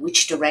tell them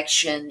which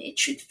direction it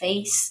should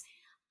face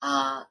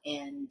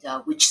and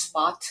which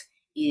spot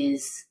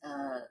is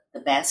the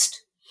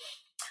best.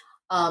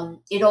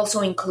 It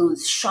also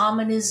includes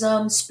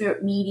shamanism,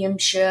 spirit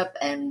mediumship,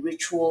 and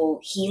ritual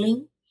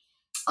healing.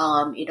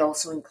 It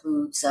also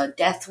includes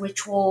death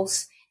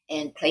rituals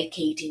and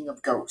placating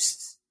of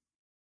ghosts.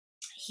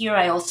 Here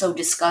I also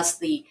discuss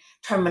the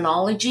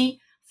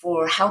terminology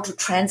for how to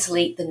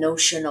translate the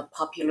notion of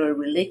popular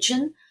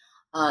religion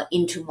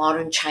into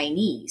modern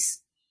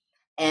Chinese.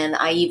 And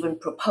I even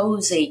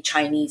propose a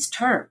Chinese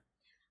term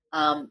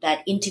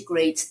that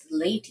integrates the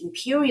late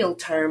imperial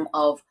term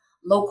of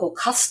local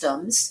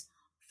customs,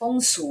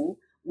 fengsu,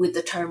 with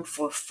the term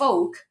for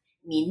folk,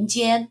 民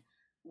间,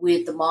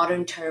 with the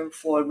modern term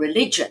for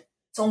religion,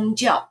 宗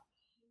教.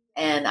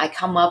 And I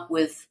come up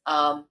with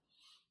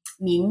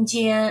民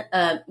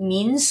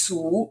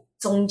俗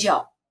宗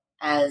教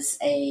as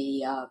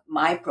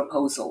my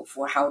proposal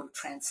for how to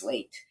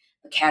translate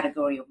the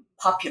category of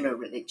popular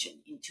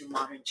religion into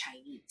modern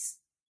Chinese.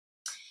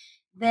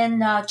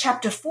 Then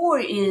chapter 4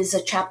 is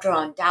a chapter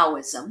on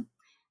Taoism.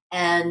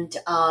 And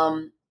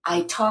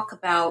I talk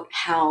about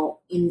how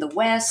in the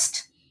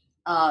West,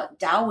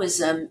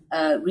 Taoism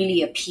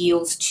really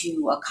appeals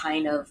to a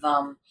kind of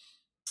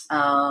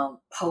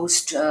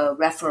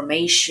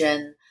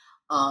post-Reformation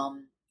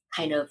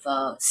kind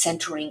of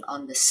centering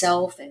on the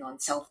self and on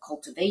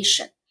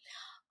self-cultivation.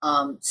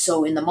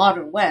 So in the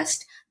modern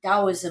West,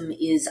 Taoism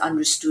is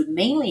understood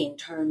mainly in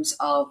terms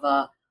of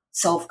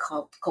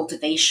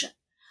self-cultivation.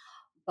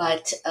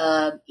 But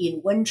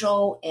in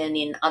Wenzhou and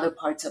in other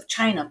parts of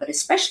China, but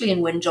especially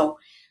in Wenzhou,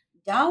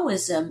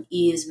 Taoism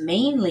is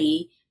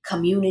mainly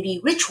community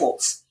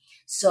rituals.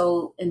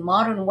 So in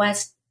modern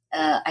West,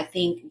 I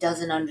think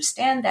doesn't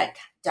understand that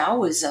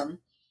Taoism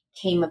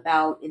came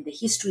about in the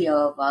history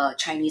of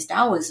Chinese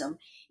Taoism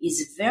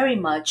is very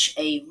much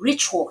a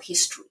ritual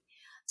history.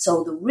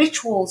 So the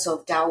rituals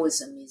of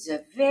Taoism is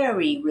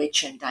very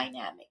rich and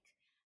dynamic.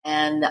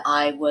 And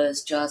I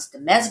was just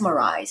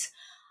mesmerized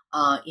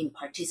in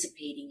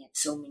participating at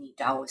so many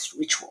Taoist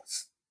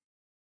rituals.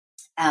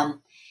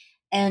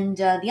 And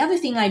the other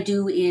thing I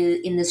do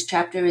in this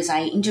chapter is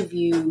I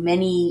interview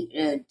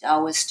many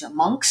Taoist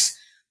monks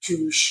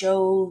to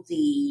show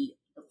the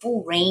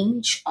full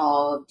range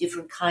of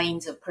different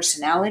kinds of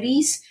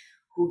personalities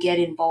who get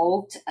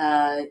involved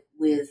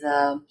with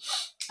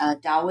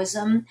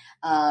Taoism.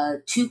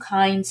 Two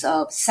kinds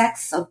of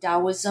sects of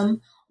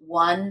Taoism.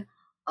 One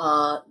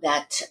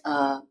that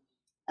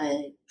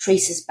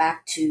traces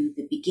back to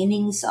the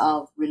beginnings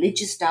of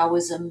religious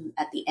Taoism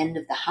at the end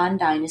of the Han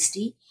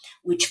Dynasty,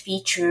 which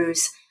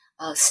features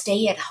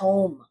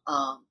stay-at-home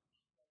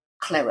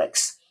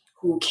clerics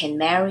who can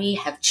marry,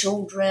 have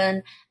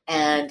children,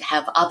 and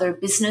have other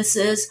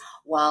businesses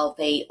while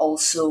they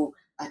also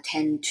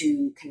attend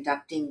to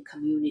conducting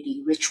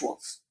community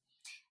rituals.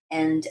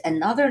 And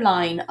another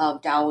line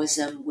of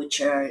Taoism, which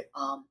are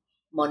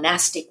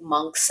monastic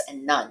monks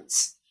and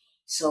nuns.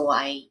 So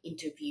I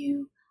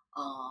interview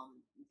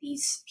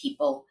these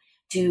people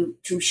to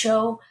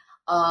show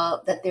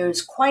that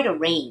there's quite a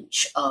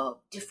range of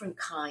different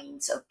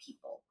kinds of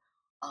people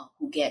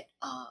who get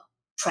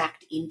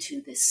tracked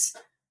into this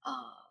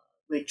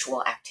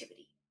ritual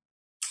activity.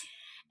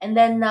 And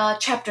then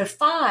chapter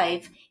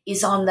 5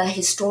 is on the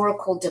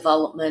historical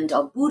development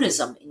of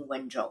Buddhism in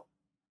Wenzhou.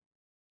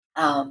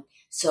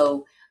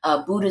 So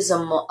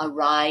Buddhism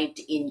arrived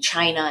in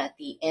China at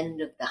the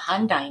end of the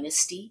Han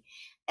Dynasty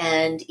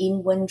and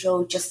in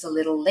Wenzhou just a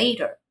little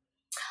later.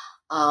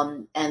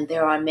 And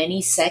there are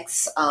many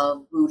sects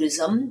of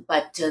Buddhism,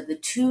 but the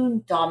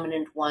two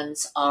dominant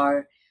ones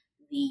are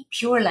the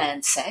Pure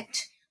Land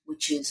sect,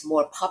 which is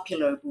more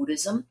popular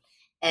Buddhism,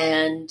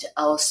 and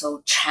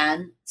also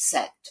Chan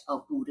sect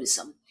of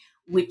Buddhism,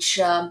 which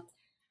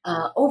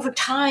over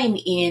time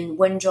in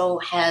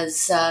Wenzhou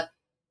has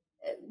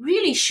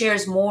really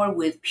shares more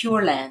with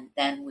Pure Land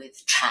than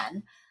with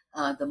Chan,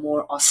 the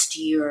more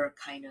austere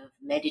kind of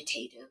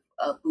meditative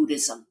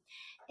Buddhism.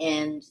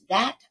 And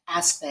that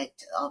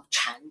aspect of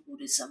Chan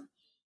Buddhism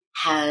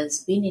has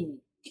been in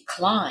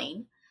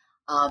decline,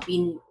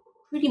 been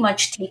pretty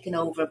much taken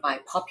over by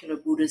popular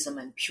Buddhism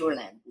and Pure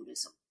Land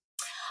Buddhism,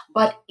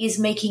 but is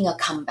making a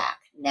comeback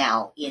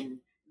now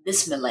in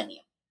this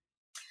millennium.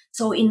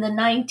 So in the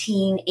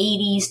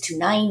 1980s to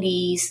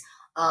 90s,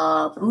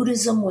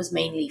 Buddhism was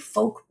mainly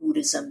folk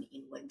Buddhism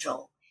in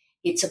Wenzhou.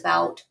 It's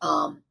about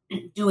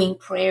doing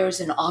prayers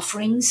and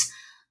offerings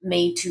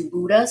made to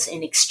Buddhas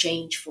in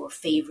exchange for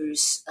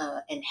favors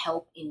and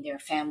help in their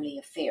family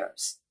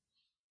affairs.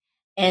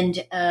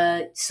 And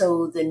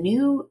so the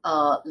new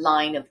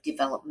line of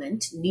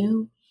development,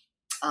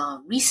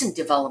 recent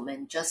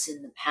development just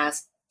in the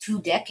past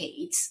 2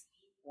 decades,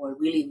 or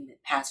really in the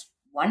past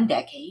 1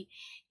 decade,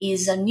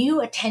 is a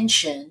new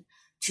attention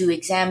to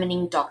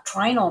examining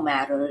doctrinal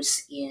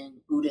matters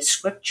in Buddhist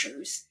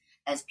scriptures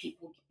as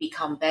people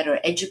become better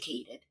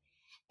educated,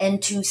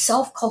 and to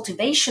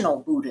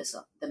self-cultivational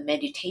Buddhism, the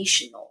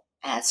meditational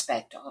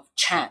aspect of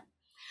Chan,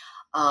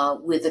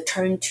 with a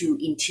turn to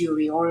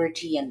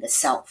interiority and the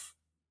self.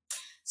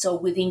 So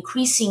with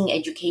increasing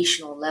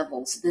educational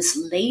levels, this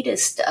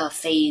latest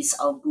phase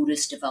of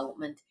Buddhist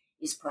development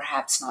is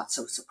perhaps not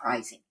so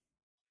surprising.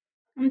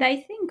 And I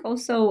think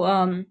also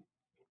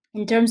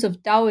in terms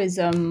of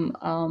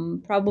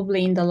Taoism,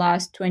 probably in the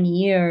last 20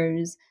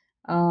 years,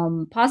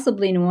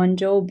 possibly in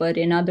Wenzhou, but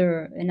in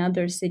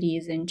other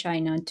cities in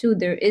China too,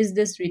 there is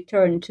this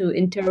return to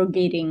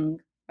interrogating,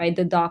 right,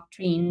 the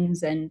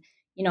doctrines and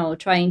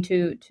trying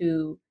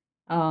to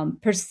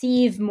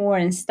perceive more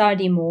and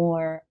study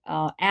more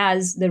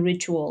as the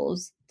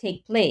rituals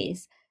take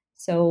place.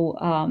 So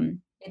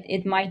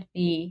it might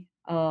be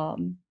a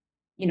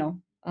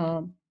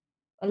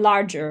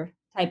larger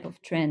type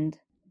of trend.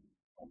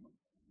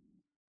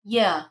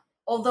 Yeah,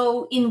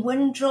 although in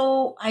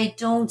Wenzhou, I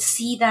don't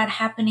see that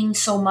happening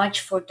so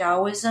much for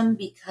Taoism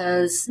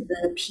because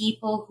the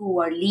people who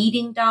are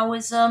leading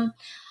Taoism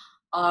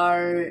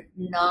are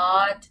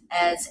not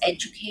as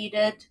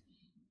educated,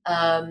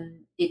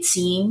 it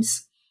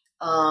seems.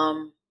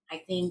 I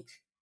think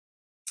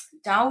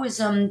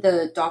Taoism,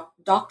 the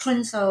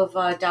doctrines of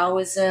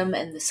Taoism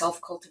and the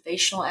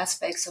self-cultivational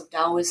aspects of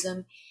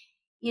Taoism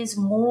is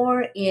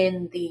more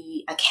in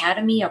the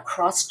academy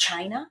across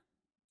China.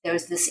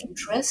 There's this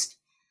interest,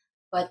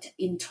 but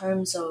in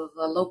terms of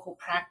local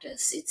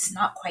practice, it's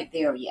not quite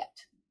there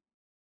yet.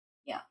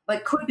 Yeah,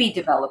 but could be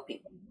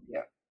developing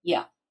here.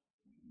 Yeah,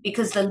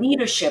 because the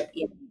leadership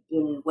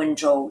in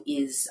Wenzhou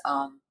is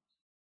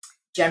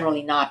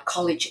generally not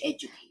college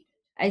educated.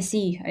 I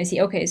see. I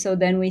see. Okay, so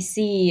then we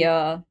see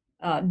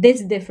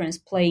this difference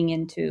playing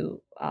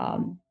into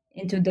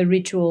the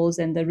rituals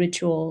and the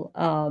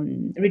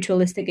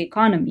ritualistic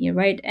economy,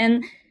 right?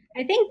 And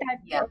I think that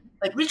Yeah,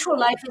 but ritual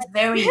life is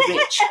very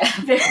rich,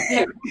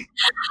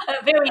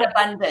 very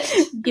abundant.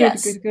 good,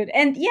 Yes. good, good.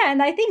 And yeah,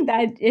 and I think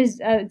that is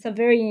it's a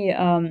very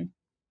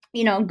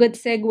good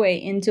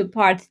segue into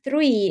part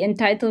 3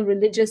 entitled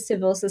Religious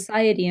Civil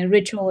Society and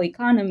Ritual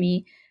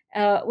Economy,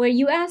 where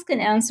you ask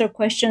and answer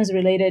questions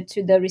related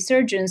to the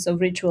resurgence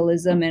of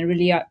ritualism and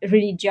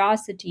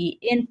religiosity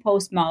in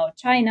post Mao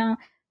China,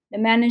 the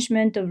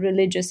management of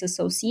religious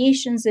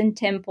associations and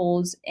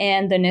temples,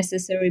 and the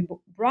necessary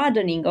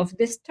broadening of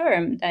this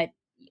term that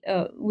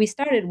we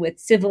started with,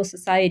 civil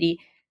society,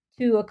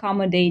 to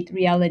accommodate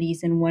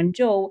realities in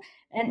Wenzhou.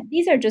 And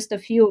these are just a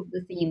few of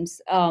the themes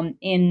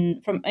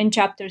in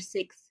chapter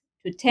 6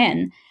 to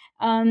 10.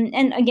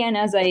 And again,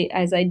 as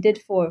I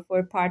did for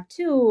part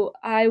 2,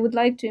 I would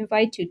like to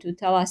invite you to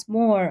tell us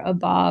more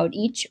about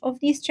each of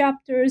these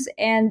chapters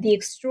and the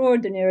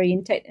extraordinary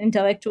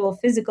intellectual,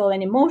 physical,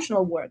 and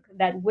emotional work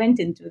that went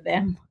into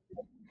them.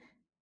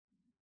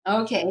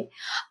 Okay.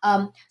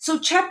 So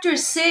chapter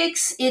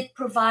 6, it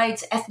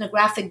provides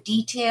ethnographic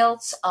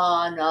details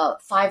on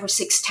 5 or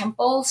 6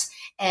 temples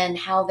and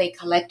how they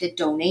collected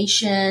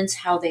donations,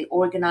 how they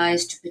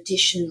organized to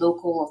petition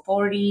local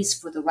authorities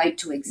for the right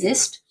to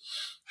exist,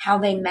 how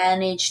they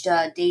managed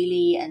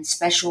daily and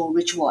special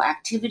ritual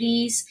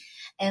activities,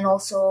 and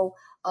also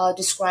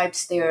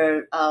describes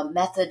their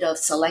method of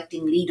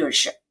selecting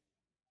leadership.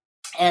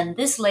 And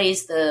this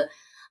lays the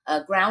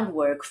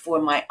groundwork for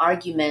my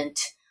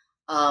argument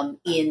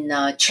in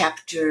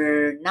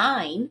chapter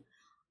 9,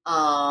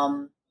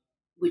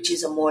 which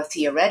is a more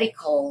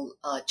theoretical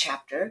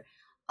chapter.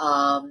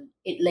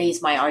 It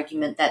lays my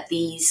argument that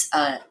these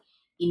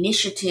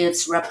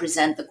initiatives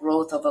represent the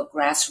growth of a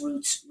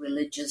grassroots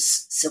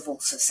religious civil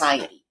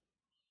society.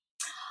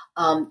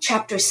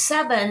 Chapter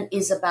 7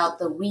 is about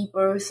the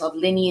rebirth of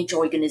lineage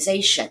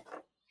organization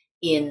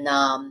in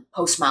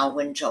post-Mao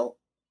Wenzhou.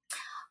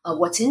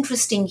 What's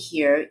interesting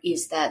here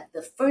is that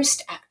the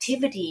first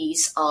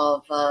activities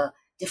of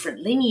different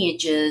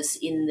lineages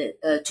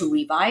to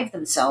revive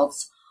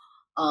themselves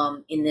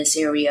in this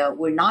area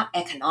were not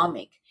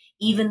economic,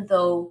 even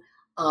though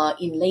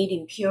in late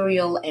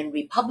imperial and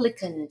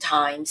republican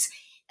times,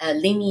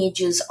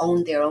 lineages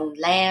owned their own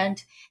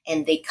land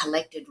and they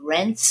collected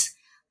rents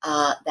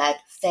that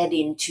fed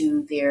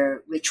into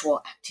their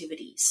ritual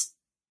activities.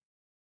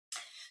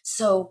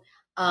 So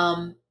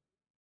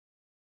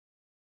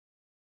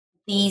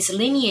these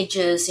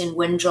lineages in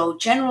Wenzhou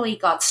generally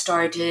got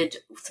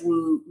started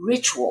through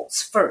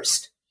rituals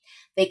first.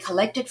 They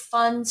collected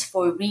funds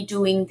for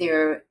redoing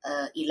their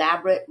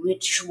elaborate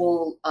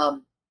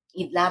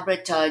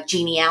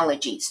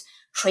genealogies,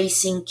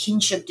 tracing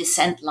kinship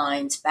descent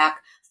lines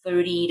back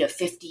 30 to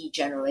 50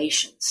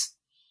 generations.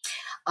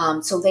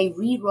 So they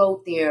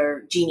rewrote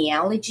their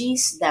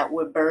genealogies that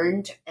were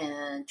burned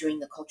during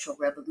the Cultural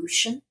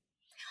Revolution.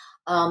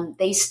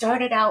 They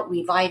started out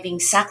reviving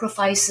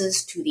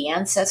sacrifices to the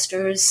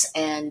ancestors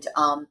and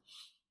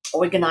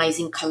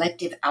organizing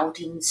collective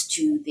outings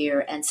to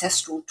their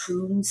ancestral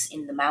tombs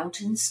in the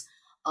mountains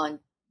on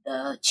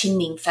the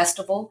Qingming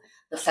Festival,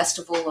 the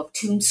festival of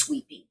tomb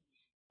sweeping,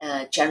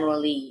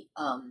 generally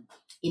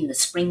in the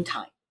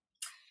springtime.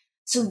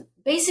 So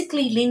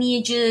basically,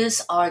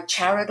 lineages are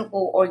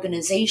charitable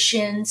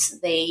organizations.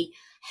 They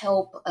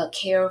help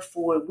care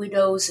for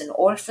widows and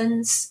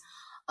orphans,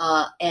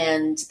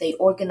 and they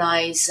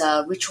organize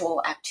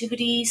ritual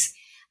activities,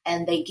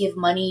 and they give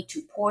money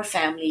to poor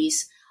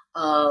families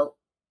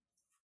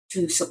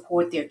to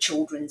support their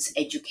children's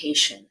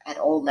education at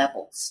all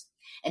levels.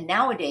 And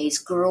nowadays,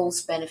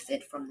 girls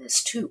benefit from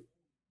this too.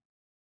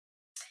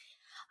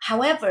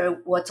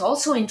 However, what's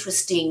also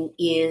interesting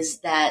is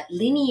that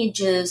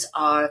lineages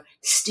are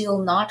still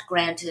not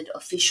granted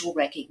official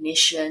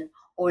recognition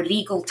or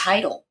legal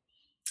title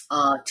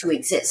to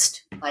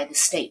exist by the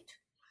state.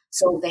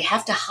 So they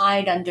have to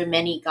hide under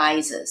many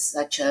guises,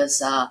 such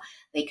as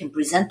they can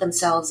present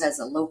themselves as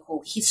a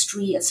local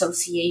history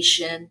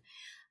association,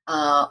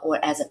 or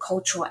as a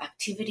cultural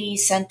activity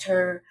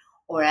center,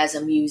 or as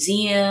a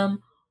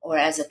museum, or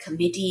as a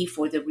committee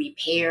for the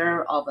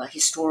repair of a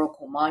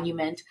historical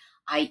monument,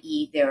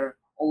 i.e. their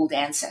old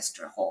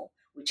ancestor hall,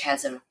 which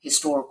has a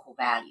historical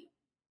value.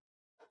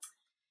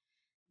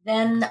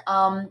 Then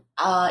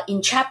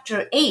in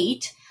chapter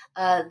 8,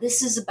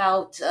 this is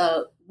about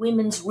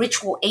women's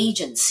ritual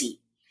agency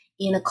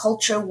in a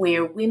culture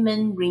where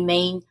women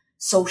remain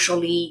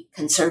socially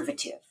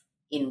conservative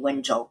in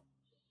Wenzhou.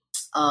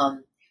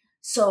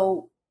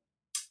 So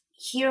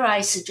here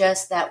I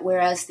suggest that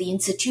whereas the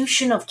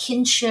institution of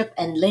kinship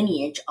and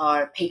lineage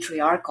are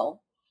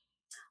patriarchal,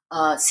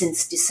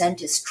 since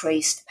descent is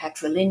traced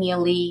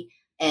patrilineally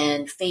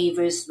and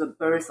favors the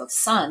birth of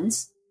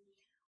sons,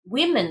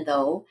 women,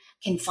 though,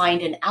 can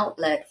find an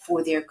outlet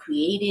for their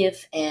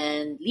creative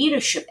and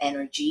leadership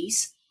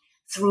energies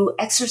through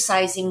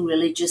exercising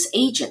religious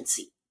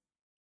agency.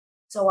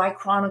 So I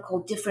chronicle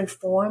different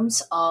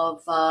forms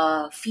of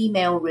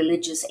female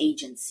religious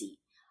agency,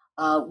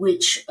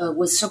 which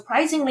was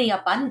surprisingly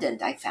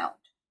abundant, I found.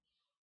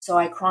 So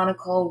I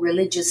chronicle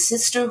religious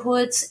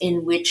sisterhoods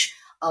in which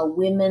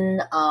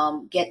women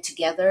get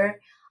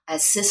together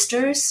as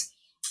sisters,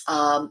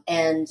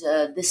 and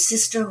this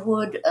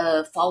sisterhood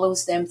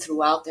follows them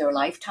throughout their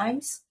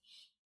lifetimes.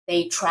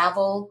 They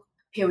travel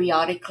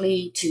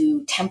periodically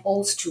to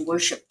temples to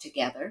worship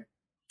together,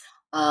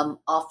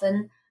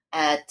 often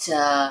at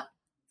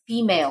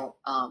female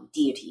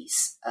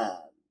deities'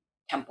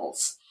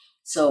 temples.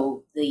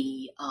 So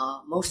the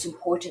most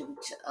important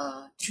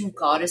two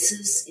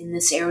goddesses in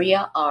this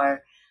area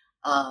are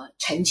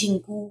Chen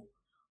Jinggu,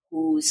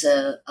 who's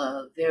a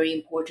very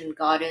important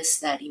goddess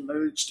that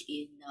emerged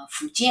in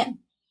Fujian.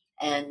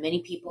 And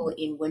many people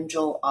in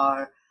Wenzhou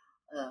are,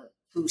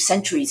 who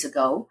centuries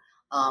ago,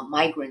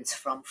 migrants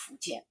from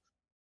Fujian.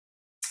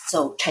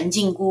 So Chen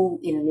Jinggu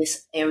in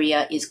this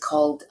area is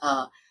called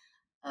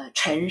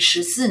Chen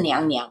Shisi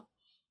Niang,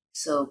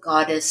 so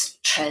goddess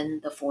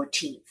Chen the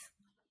 14th.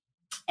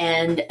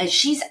 And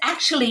she's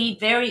actually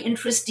very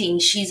interesting.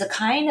 She's a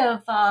kind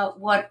of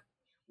what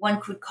one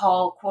could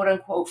call, quote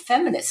unquote,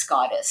 feminist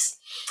goddess.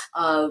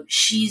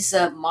 She's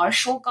a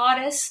martial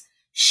goddess.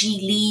 She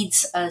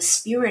leads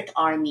spirit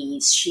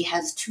armies. She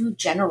has two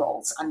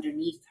generals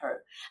underneath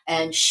her,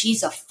 and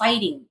she's a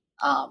fighting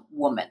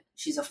woman.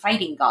 She's a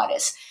fighting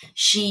goddess.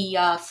 She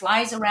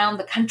flies around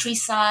the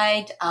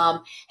countryside,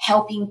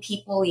 helping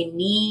people in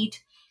need,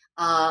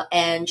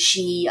 and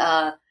she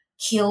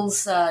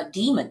kills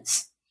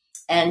demons.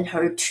 And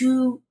her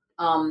two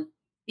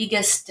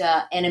biggest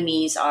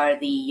enemies are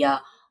the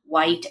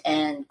white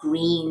and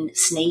green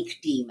snake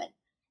demon.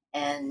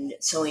 And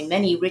so in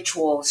many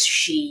rituals,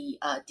 she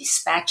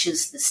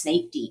dispatches the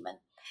snake demon.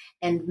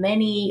 And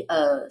many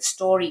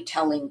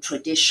storytelling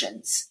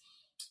traditions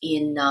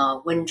in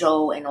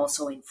Wenzhou and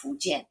also in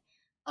Fujian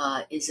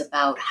is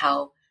about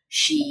how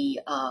she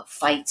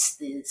fights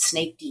the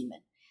snake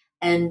demon.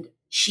 And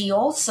she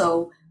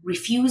also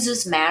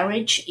refuses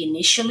marriage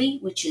initially,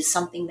 which is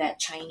something that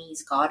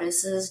Chinese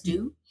goddesses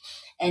do.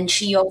 And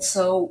she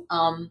also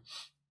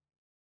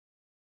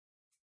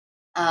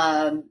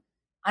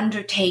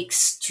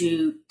undertakes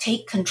to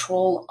take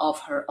control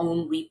of her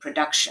own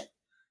reproduction.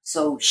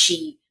 So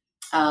she,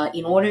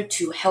 in order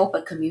to help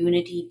a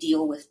community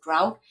deal with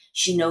drought,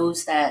 she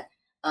knows that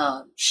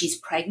she's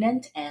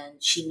pregnant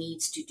and she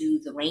needs to do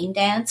the rain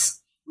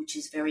dance, which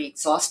is very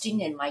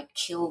exhausting and might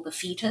kill the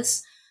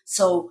fetus.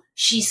 So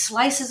she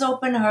slices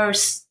open her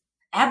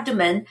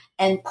abdomen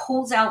and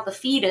pulls out the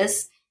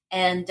fetus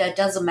and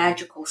does a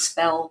magical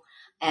spell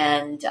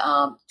and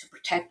to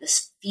protect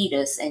the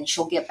fetus, and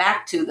she'll get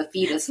back to the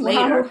fetus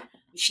later. Wow.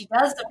 She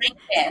does the ring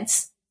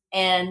dance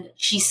and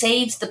she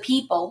saves the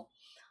people,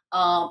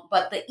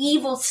 but the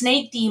evil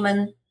snake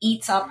demon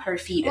eats up her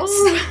fetus.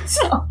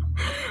 So,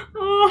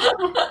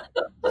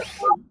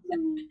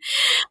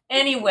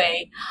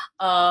 anyway,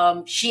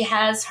 she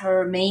has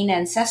her main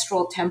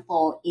ancestral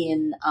temple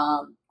in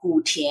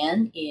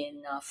Gutian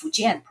in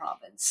Fujian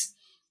province,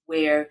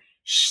 where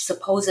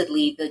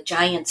supposedly the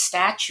giant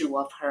statue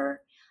of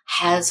her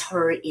has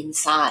her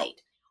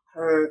inside.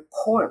 Her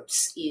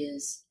corpse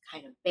is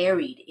kind of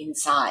buried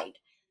inside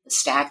the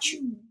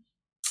statue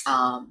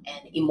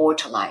and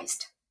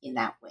immortalized in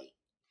that way.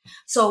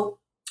 So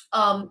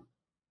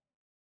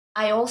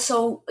I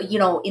also,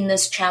 in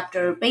this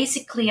chapter,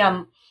 basically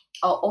I'm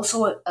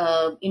also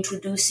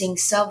introducing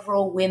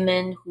several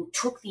women who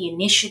took the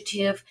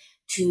initiative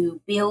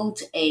to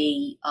build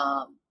a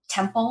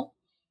temple,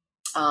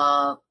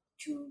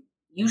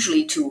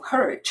 usually to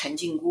her, Chen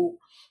Jinggu.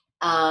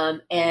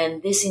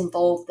 And this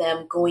involved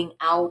them going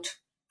out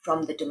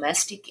from the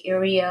domestic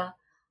area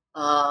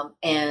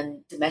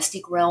and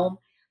domestic realm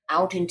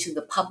out into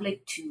the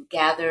public to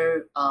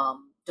gather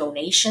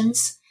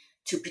donations,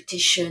 to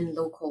petition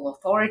local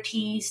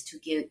authorities, to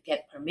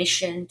get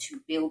permission to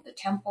build the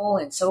temple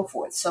and so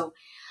forth. So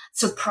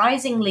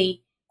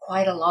surprisingly,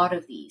 quite a lot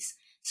of these.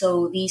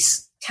 So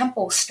these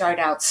temples start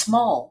out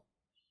small,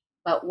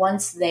 but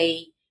once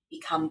they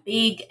become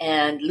big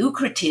and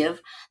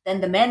lucrative, then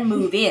the men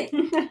move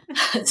in.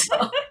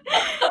 So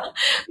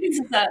this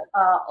is a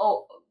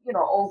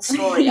old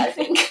story, I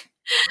think.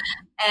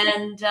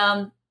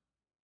 And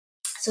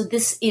so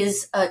this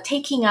is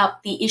taking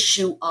up the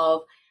issue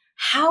of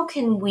how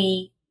can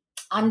we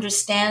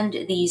understand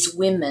these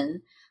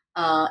women,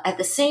 at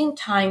the same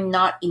time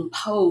not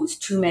impose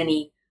too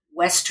many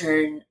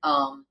Western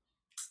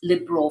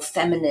liberal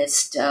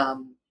feminist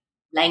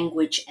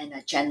language and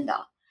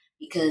agenda.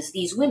 because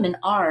these women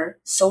are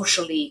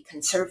socially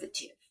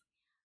conservative.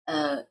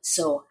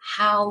 So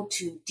how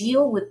to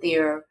deal with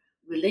their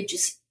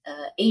religious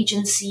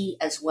agency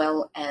as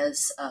well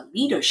as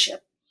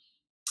leadership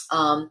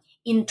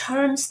in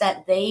terms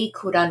that they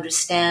could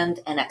understand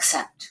and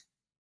accept.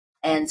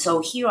 And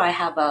so here I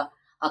have a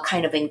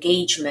kind of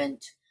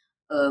engagement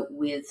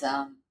with,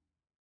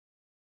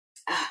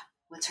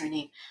 what's her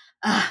name?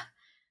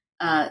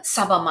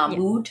 Saba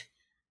Mahmood,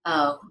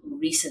 who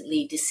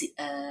recently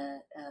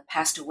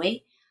passed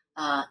away,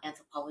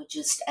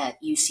 anthropologist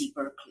at UC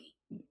Berkeley.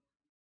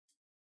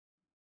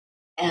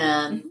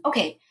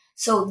 Okay,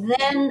 so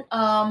then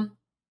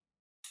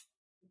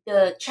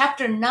the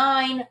chapter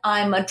 9,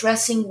 I'm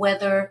addressing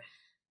whether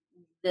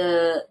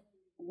the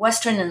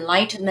Western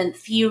Enlightenment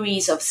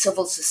theories of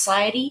civil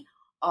society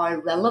are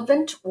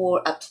relevant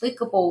or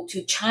applicable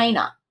to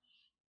China,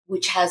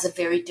 which has a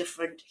very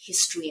different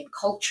history and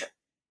culture.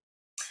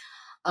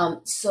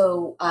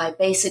 So I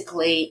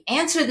basically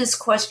answer this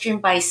question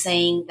by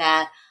saying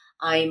that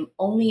I'm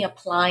only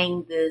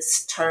applying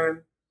this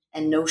term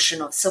and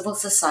notion of civil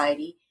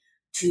society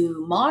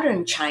to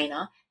modern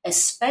China,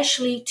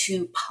 especially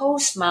to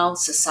post-Mao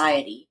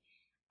society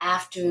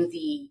after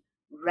the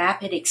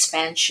rapid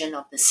expansion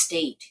of the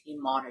state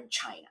in modern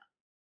China.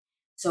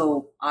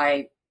 So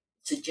I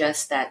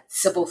suggest that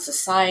civil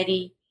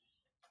society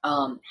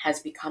has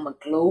become a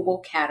global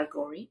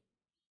category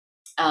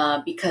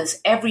because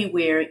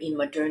everywhere in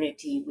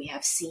modernity we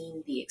have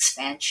seen the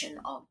expansion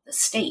of the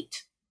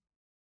state.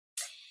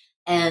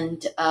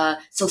 And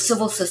so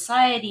civil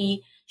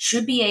society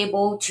should be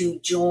able to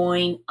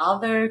join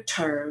other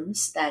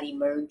terms that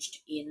emerged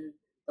in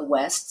the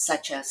West,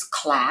 such as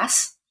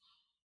class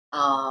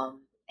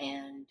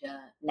and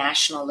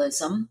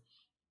nationalism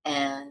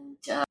and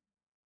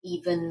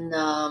even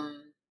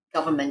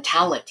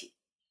governmentality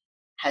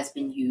has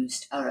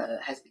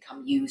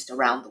become used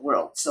around the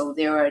world. So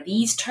there are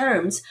these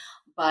terms,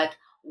 but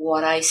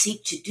what I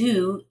seek to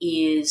do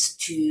is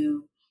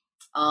to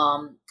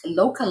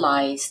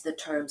localize the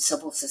term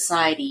civil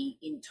society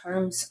in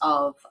terms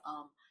of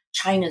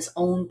China's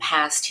own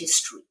past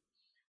history.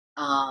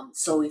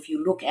 So if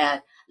you look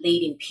at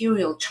late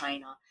imperial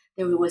China,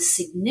 there was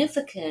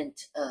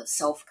significant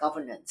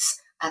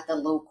self-governance at the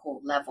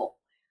local level,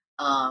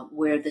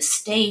 where the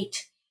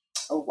state,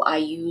 I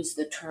use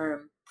the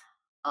term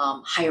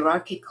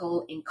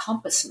hierarchical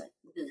encompassment.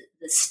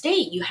 The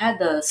state, you had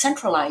the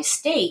centralized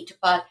state,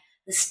 but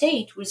the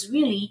state was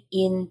really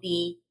in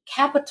the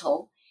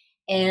capital,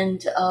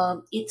 and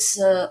its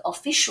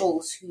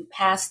officials who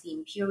passed the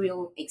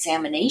imperial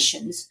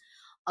examinations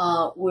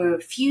were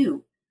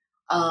few,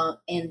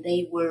 and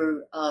they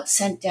were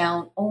sent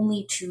down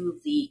only to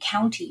the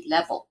county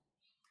level.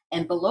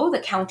 And below the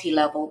county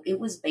level, it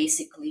was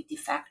basically de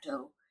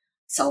facto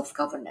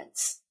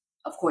self-governance,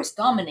 of course,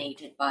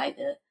 dominated by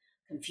the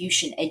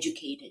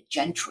Confucian-educated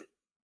gentry.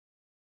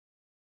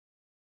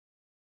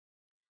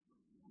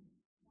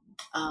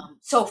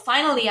 So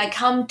finally, I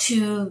come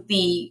to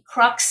the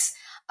crux,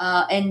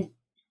 and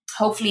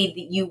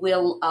hopefully you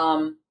will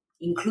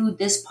include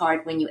this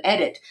part when you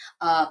edit.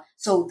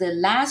 So the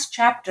last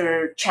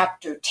chapter,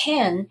 chapter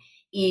 10,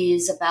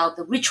 is about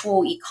the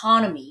ritual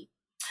economy.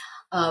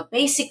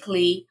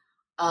 Basically,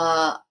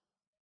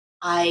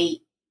 I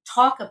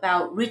talk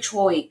about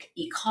ritual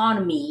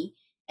economy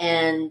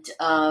and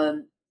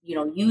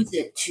use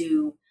it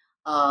to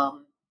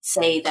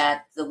say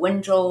that the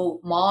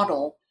Wenzhou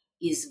model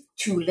is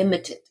too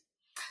limited.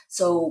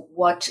 So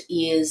what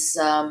is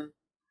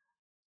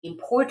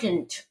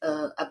important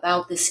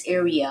about this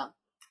area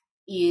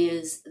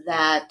is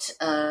that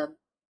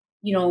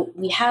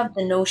we have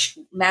the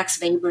notion, Max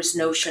Weber's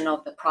notion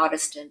of the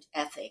Protestant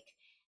ethic,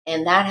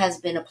 and that has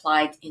been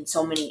applied in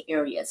so many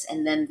areas.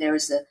 And then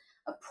there's a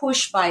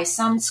push by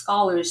some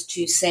scholars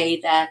to say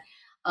that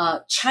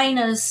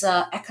China's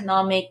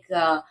economic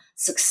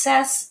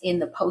success in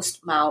the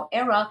post-Mao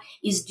era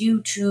is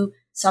due to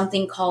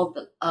something called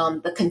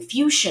the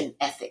Confucian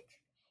ethic,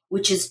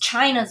 which is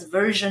China's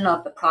version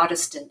of the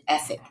Protestant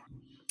ethic.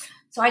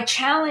 So I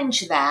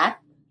challenge that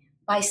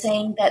by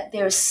saying that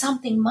there's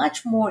something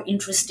much more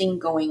interesting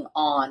going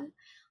on,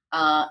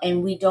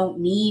 and we don't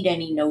need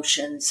any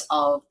notions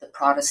of the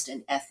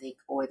Protestant ethic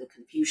or the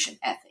Confucian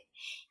ethic.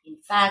 In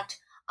fact,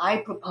 I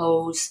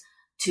propose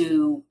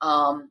to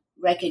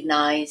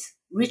recognize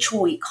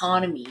ritual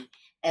economy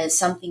as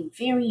something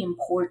very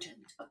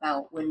important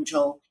about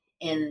Wenzhou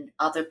and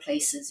other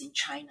places in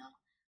China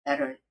that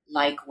are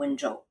like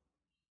Wenzhou.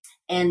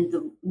 And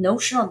the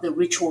notion of the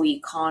ritual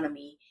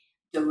economy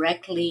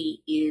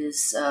directly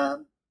is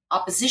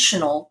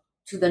oppositional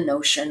to the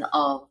notion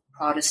of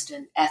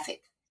Protestant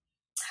ethic.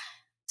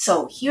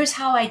 So here's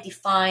how I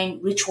define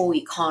ritual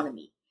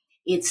economy.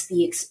 It's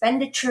the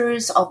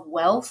expenditures of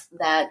wealth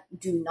that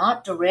do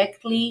not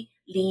directly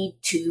lead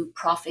to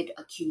profit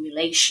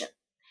accumulation.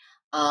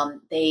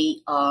 They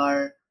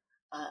are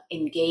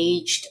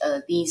engaged,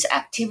 these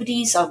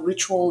activities of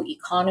ritual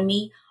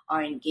economy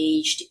are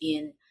engaged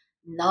in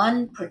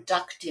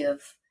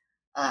non-productive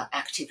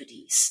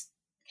activities.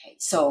 Okay,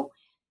 so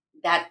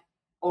that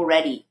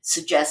already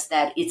suggests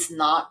that it's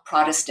not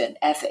Protestant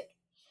ethic.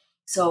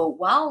 So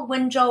while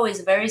Wenzhou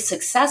is very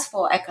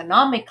successful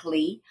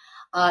economically,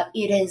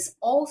 it is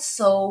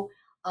also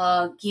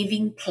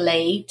giving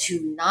play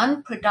to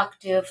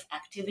non-productive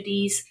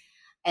activities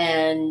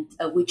and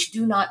which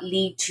do not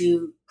lead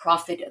to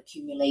profit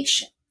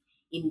accumulation.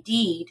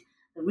 Indeed,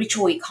 the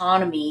ritual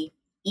economy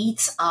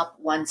eats up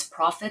one's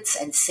profits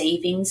and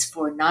savings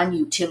for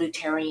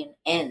non-utilitarian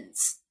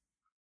ends.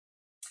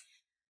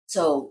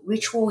 So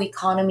ritual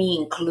economy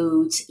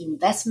includes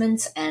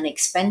investments and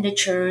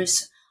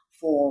expenditures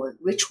for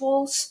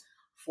rituals,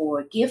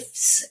 for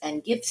gifts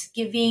and gift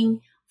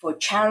giving, for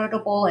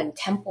charitable and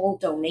temple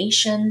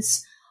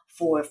donations,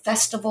 for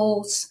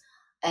festivals,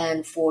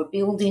 and for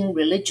building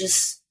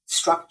religious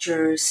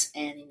structures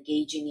and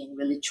engaging in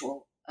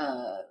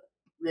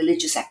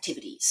religious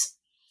activities.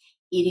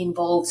 It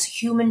involves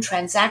human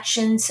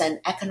transactions and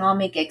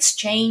economic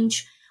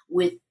exchange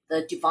with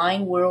the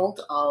divine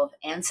world of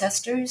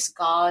ancestors,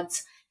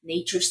 gods,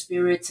 nature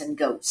spirits, and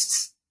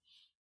ghosts.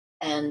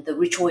 And the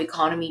ritual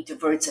economy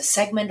diverts a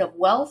segment of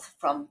wealth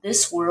from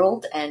this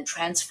world and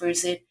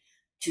transfers it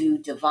to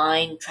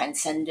divine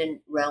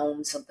transcendent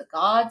realms of the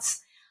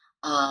gods.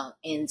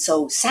 And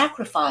so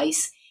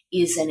sacrifice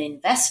is an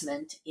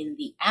investment in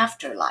the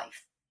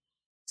afterlife.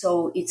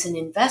 So it's an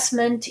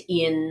investment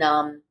in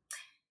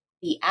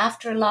the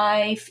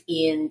afterlife,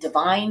 in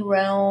divine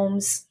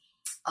realms,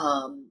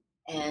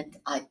 and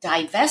a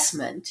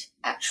divestment,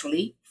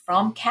 actually,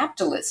 from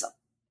capitalism.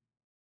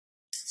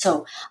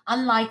 So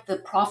unlike the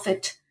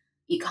profit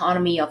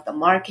economy of the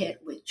market,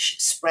 which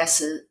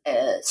stresses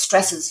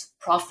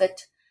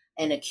profit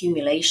and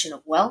accumulation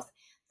of wealth,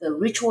 the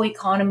ritual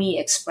economy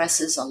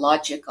expresses a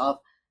logic of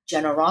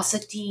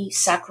generosity,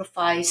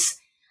 sacrifice,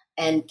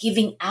 and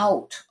giving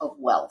out of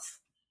wealth,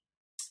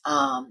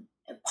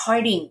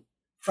 parting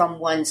from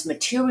one's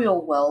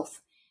material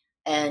wealth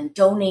and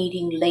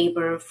donating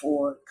labor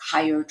for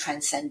higher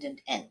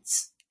transcendent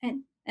ends.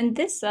 And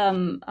this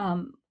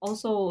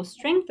also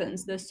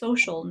strengthens the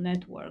social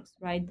networks,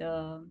 right?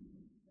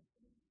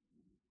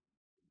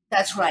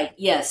 That's right.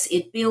 Yes,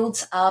 it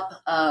builds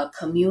up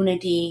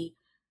community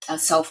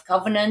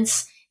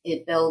self-governance.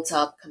 It builds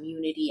up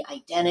community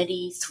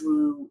identity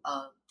through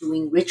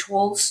doing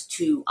rituals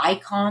to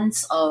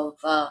icons of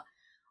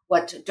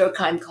what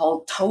Durkheim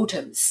called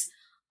totems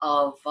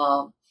of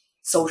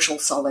social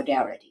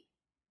solidarity.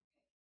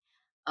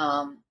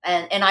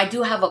 And I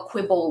do have a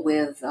quibble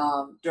with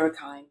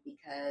Durkheim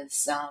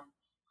because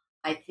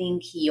I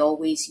think he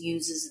always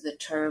uses the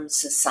term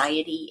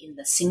society in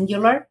the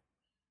singular.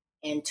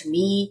 And to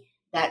me,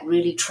 that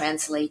really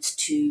translates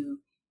to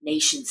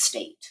nation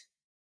state,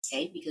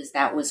 okay? Because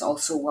that was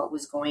also what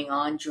was going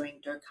on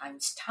during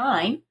Durkheim's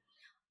time,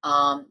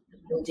 the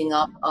building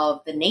up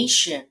of the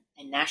nation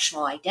and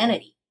national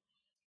identity.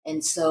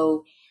 And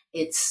so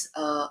it's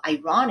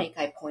ironic,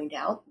 I point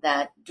out,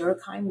 that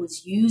Durkheim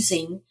was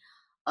using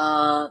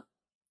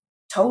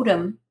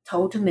totemism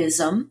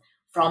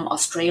from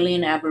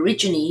Australian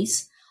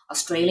Aborigines.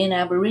 Australian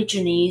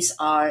Aborigines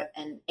are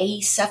an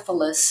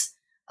acephalous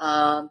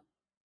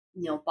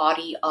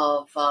body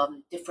of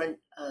different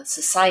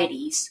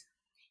societies.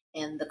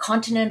 And the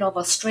continent of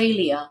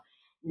Australia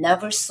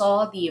never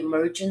saw the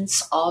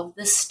emergence of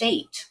the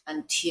state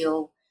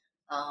until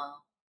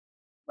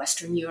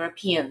Western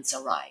Europeans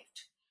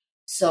arrived.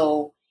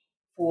 So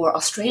for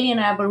Australian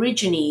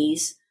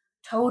Aborigines,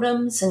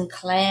 totems and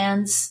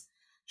clans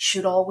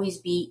should always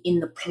be in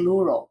the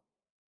plural.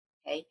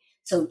 Okay,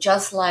 so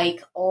just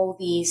like all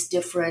these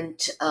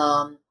different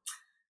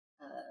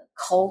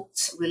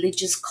cults,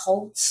 religious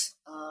cults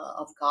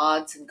of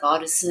gods and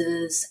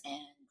goddesses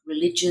and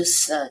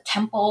religious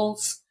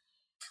temples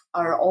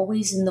are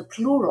always in the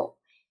plural.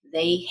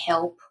 They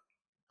help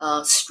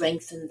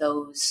strengthen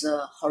those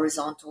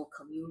horizontal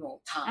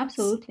communal ties.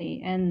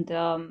 Absolutely. And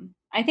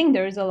I think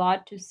there's a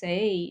lot to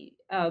say,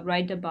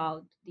 right,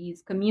 about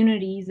these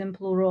communities in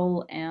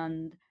plural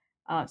and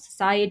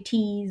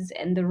societies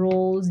and the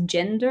roles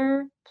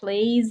gender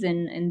plays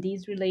in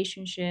these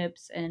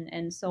relationships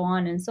and so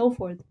on and so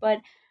forth. But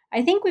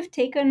I think we've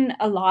taken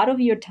a lot of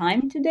your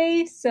time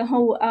today.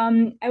 So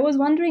I was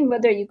wondering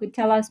whether you could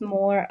tell us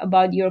more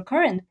about your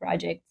current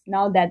projects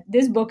now that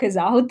this book is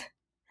out.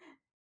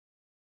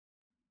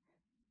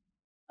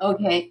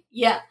 Okay.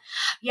 Yeah.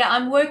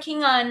 I'm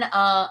working on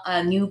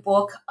a new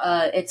book.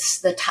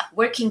 It's the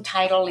working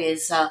title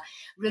is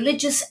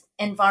Religious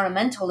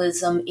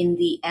Environmentalism in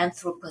the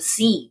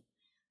Anthropocene: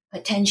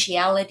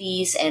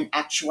 Potentialities and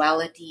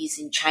Actualities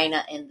in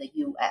China and the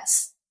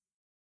U.S.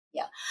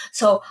 Yeah.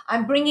 So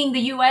I'm bringing the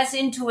U.S.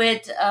 into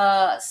it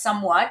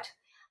somewhat.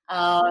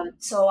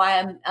 So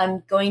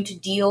I'm going to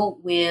deal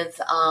with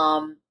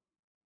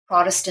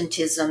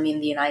Protestantism in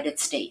the United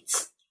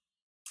States.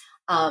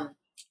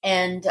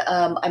 And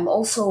I'm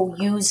also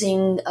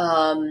using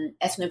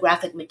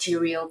ethnographic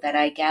material that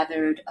I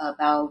gathered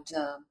about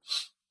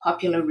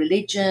popular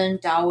religion,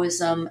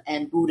 Taoism,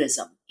 and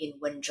Buddhism in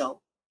Wenzhou.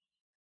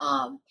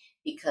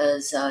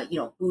 Because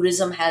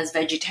Buddhism has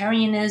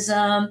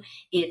vegetarianism,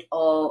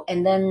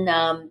 and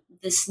then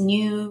this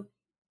new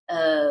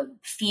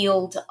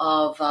field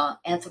of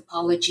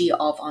anthropology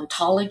of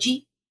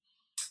ontology.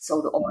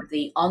 So, or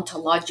the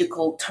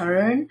ontological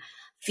turn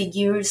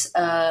figures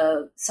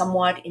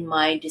somewhat in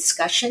my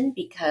discussion,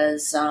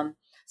 because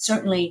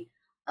certainly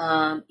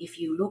if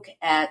you look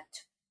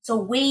at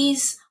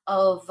ways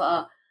of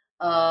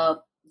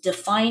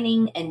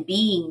defining and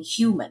being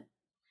human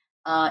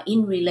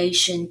in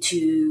relation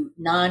to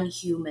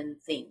non-human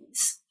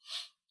things.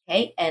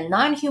 Okay, and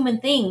non-human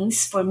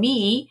things for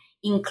me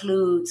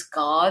includes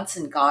gods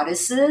and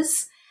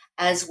goddesses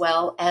as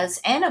well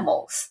as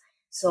animals.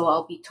 So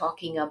I'll be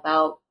talking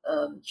about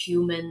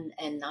human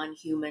and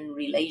non-human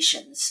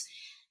relations.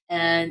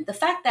 And the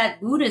fact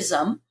that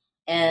Buddhism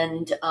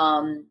and,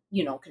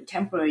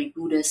 contemporary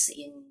Buddhists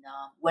in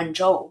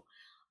Wenzhou,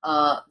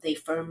 they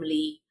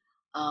firmly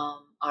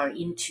are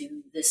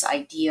into this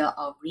idea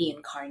of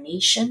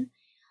reincarnation.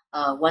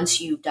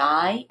 Once you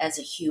die as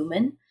a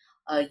human,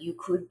 you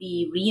could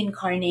be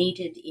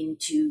reincarnated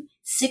into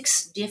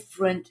 6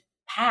 different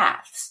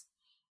paths,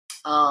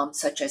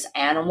 such as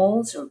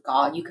animals or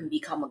God. You can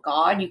become a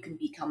god, you can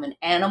become an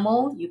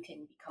animal, you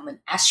can become an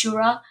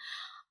asura,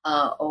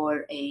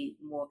 or a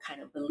more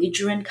kind of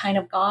belligerent kind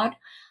of god.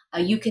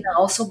 You can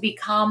also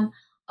become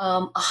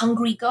a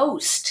hungry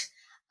ghost,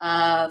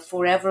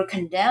 forever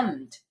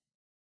condemned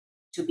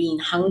to being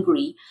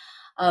hungry.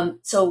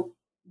 So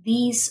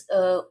these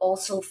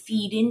also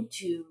feed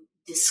into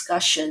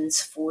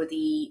discussions for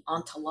the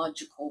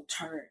ontological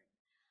turn,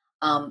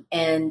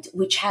 and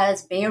which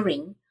has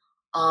bearing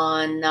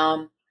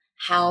on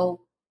how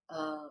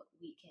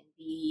we can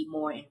be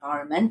more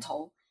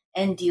environmental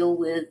and deal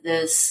with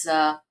this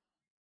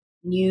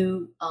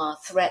new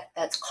threat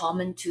that's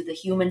common to the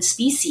human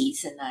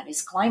species, and that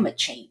is climate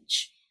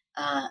change,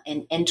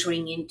 and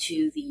entering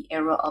into the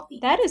era of the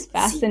That is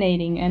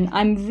fascinating, and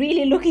I'm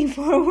really looking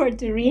forward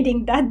to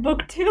reading that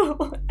book too.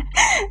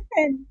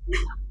 And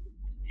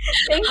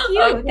thank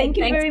you. Okay, thank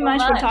you very so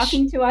much for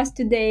talking to us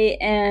today,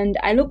 and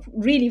I look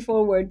really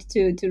forward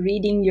to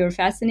reading your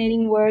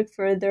fascinating work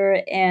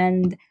further,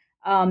 and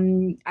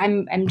I'm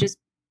just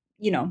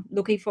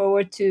looking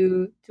forward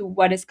to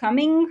what is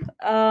coming,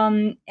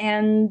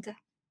 and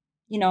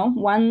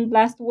one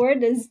last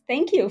word is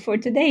thank you for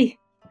today.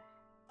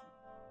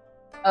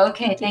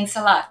 Okay, thanks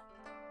a lot.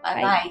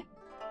 Bye-bye.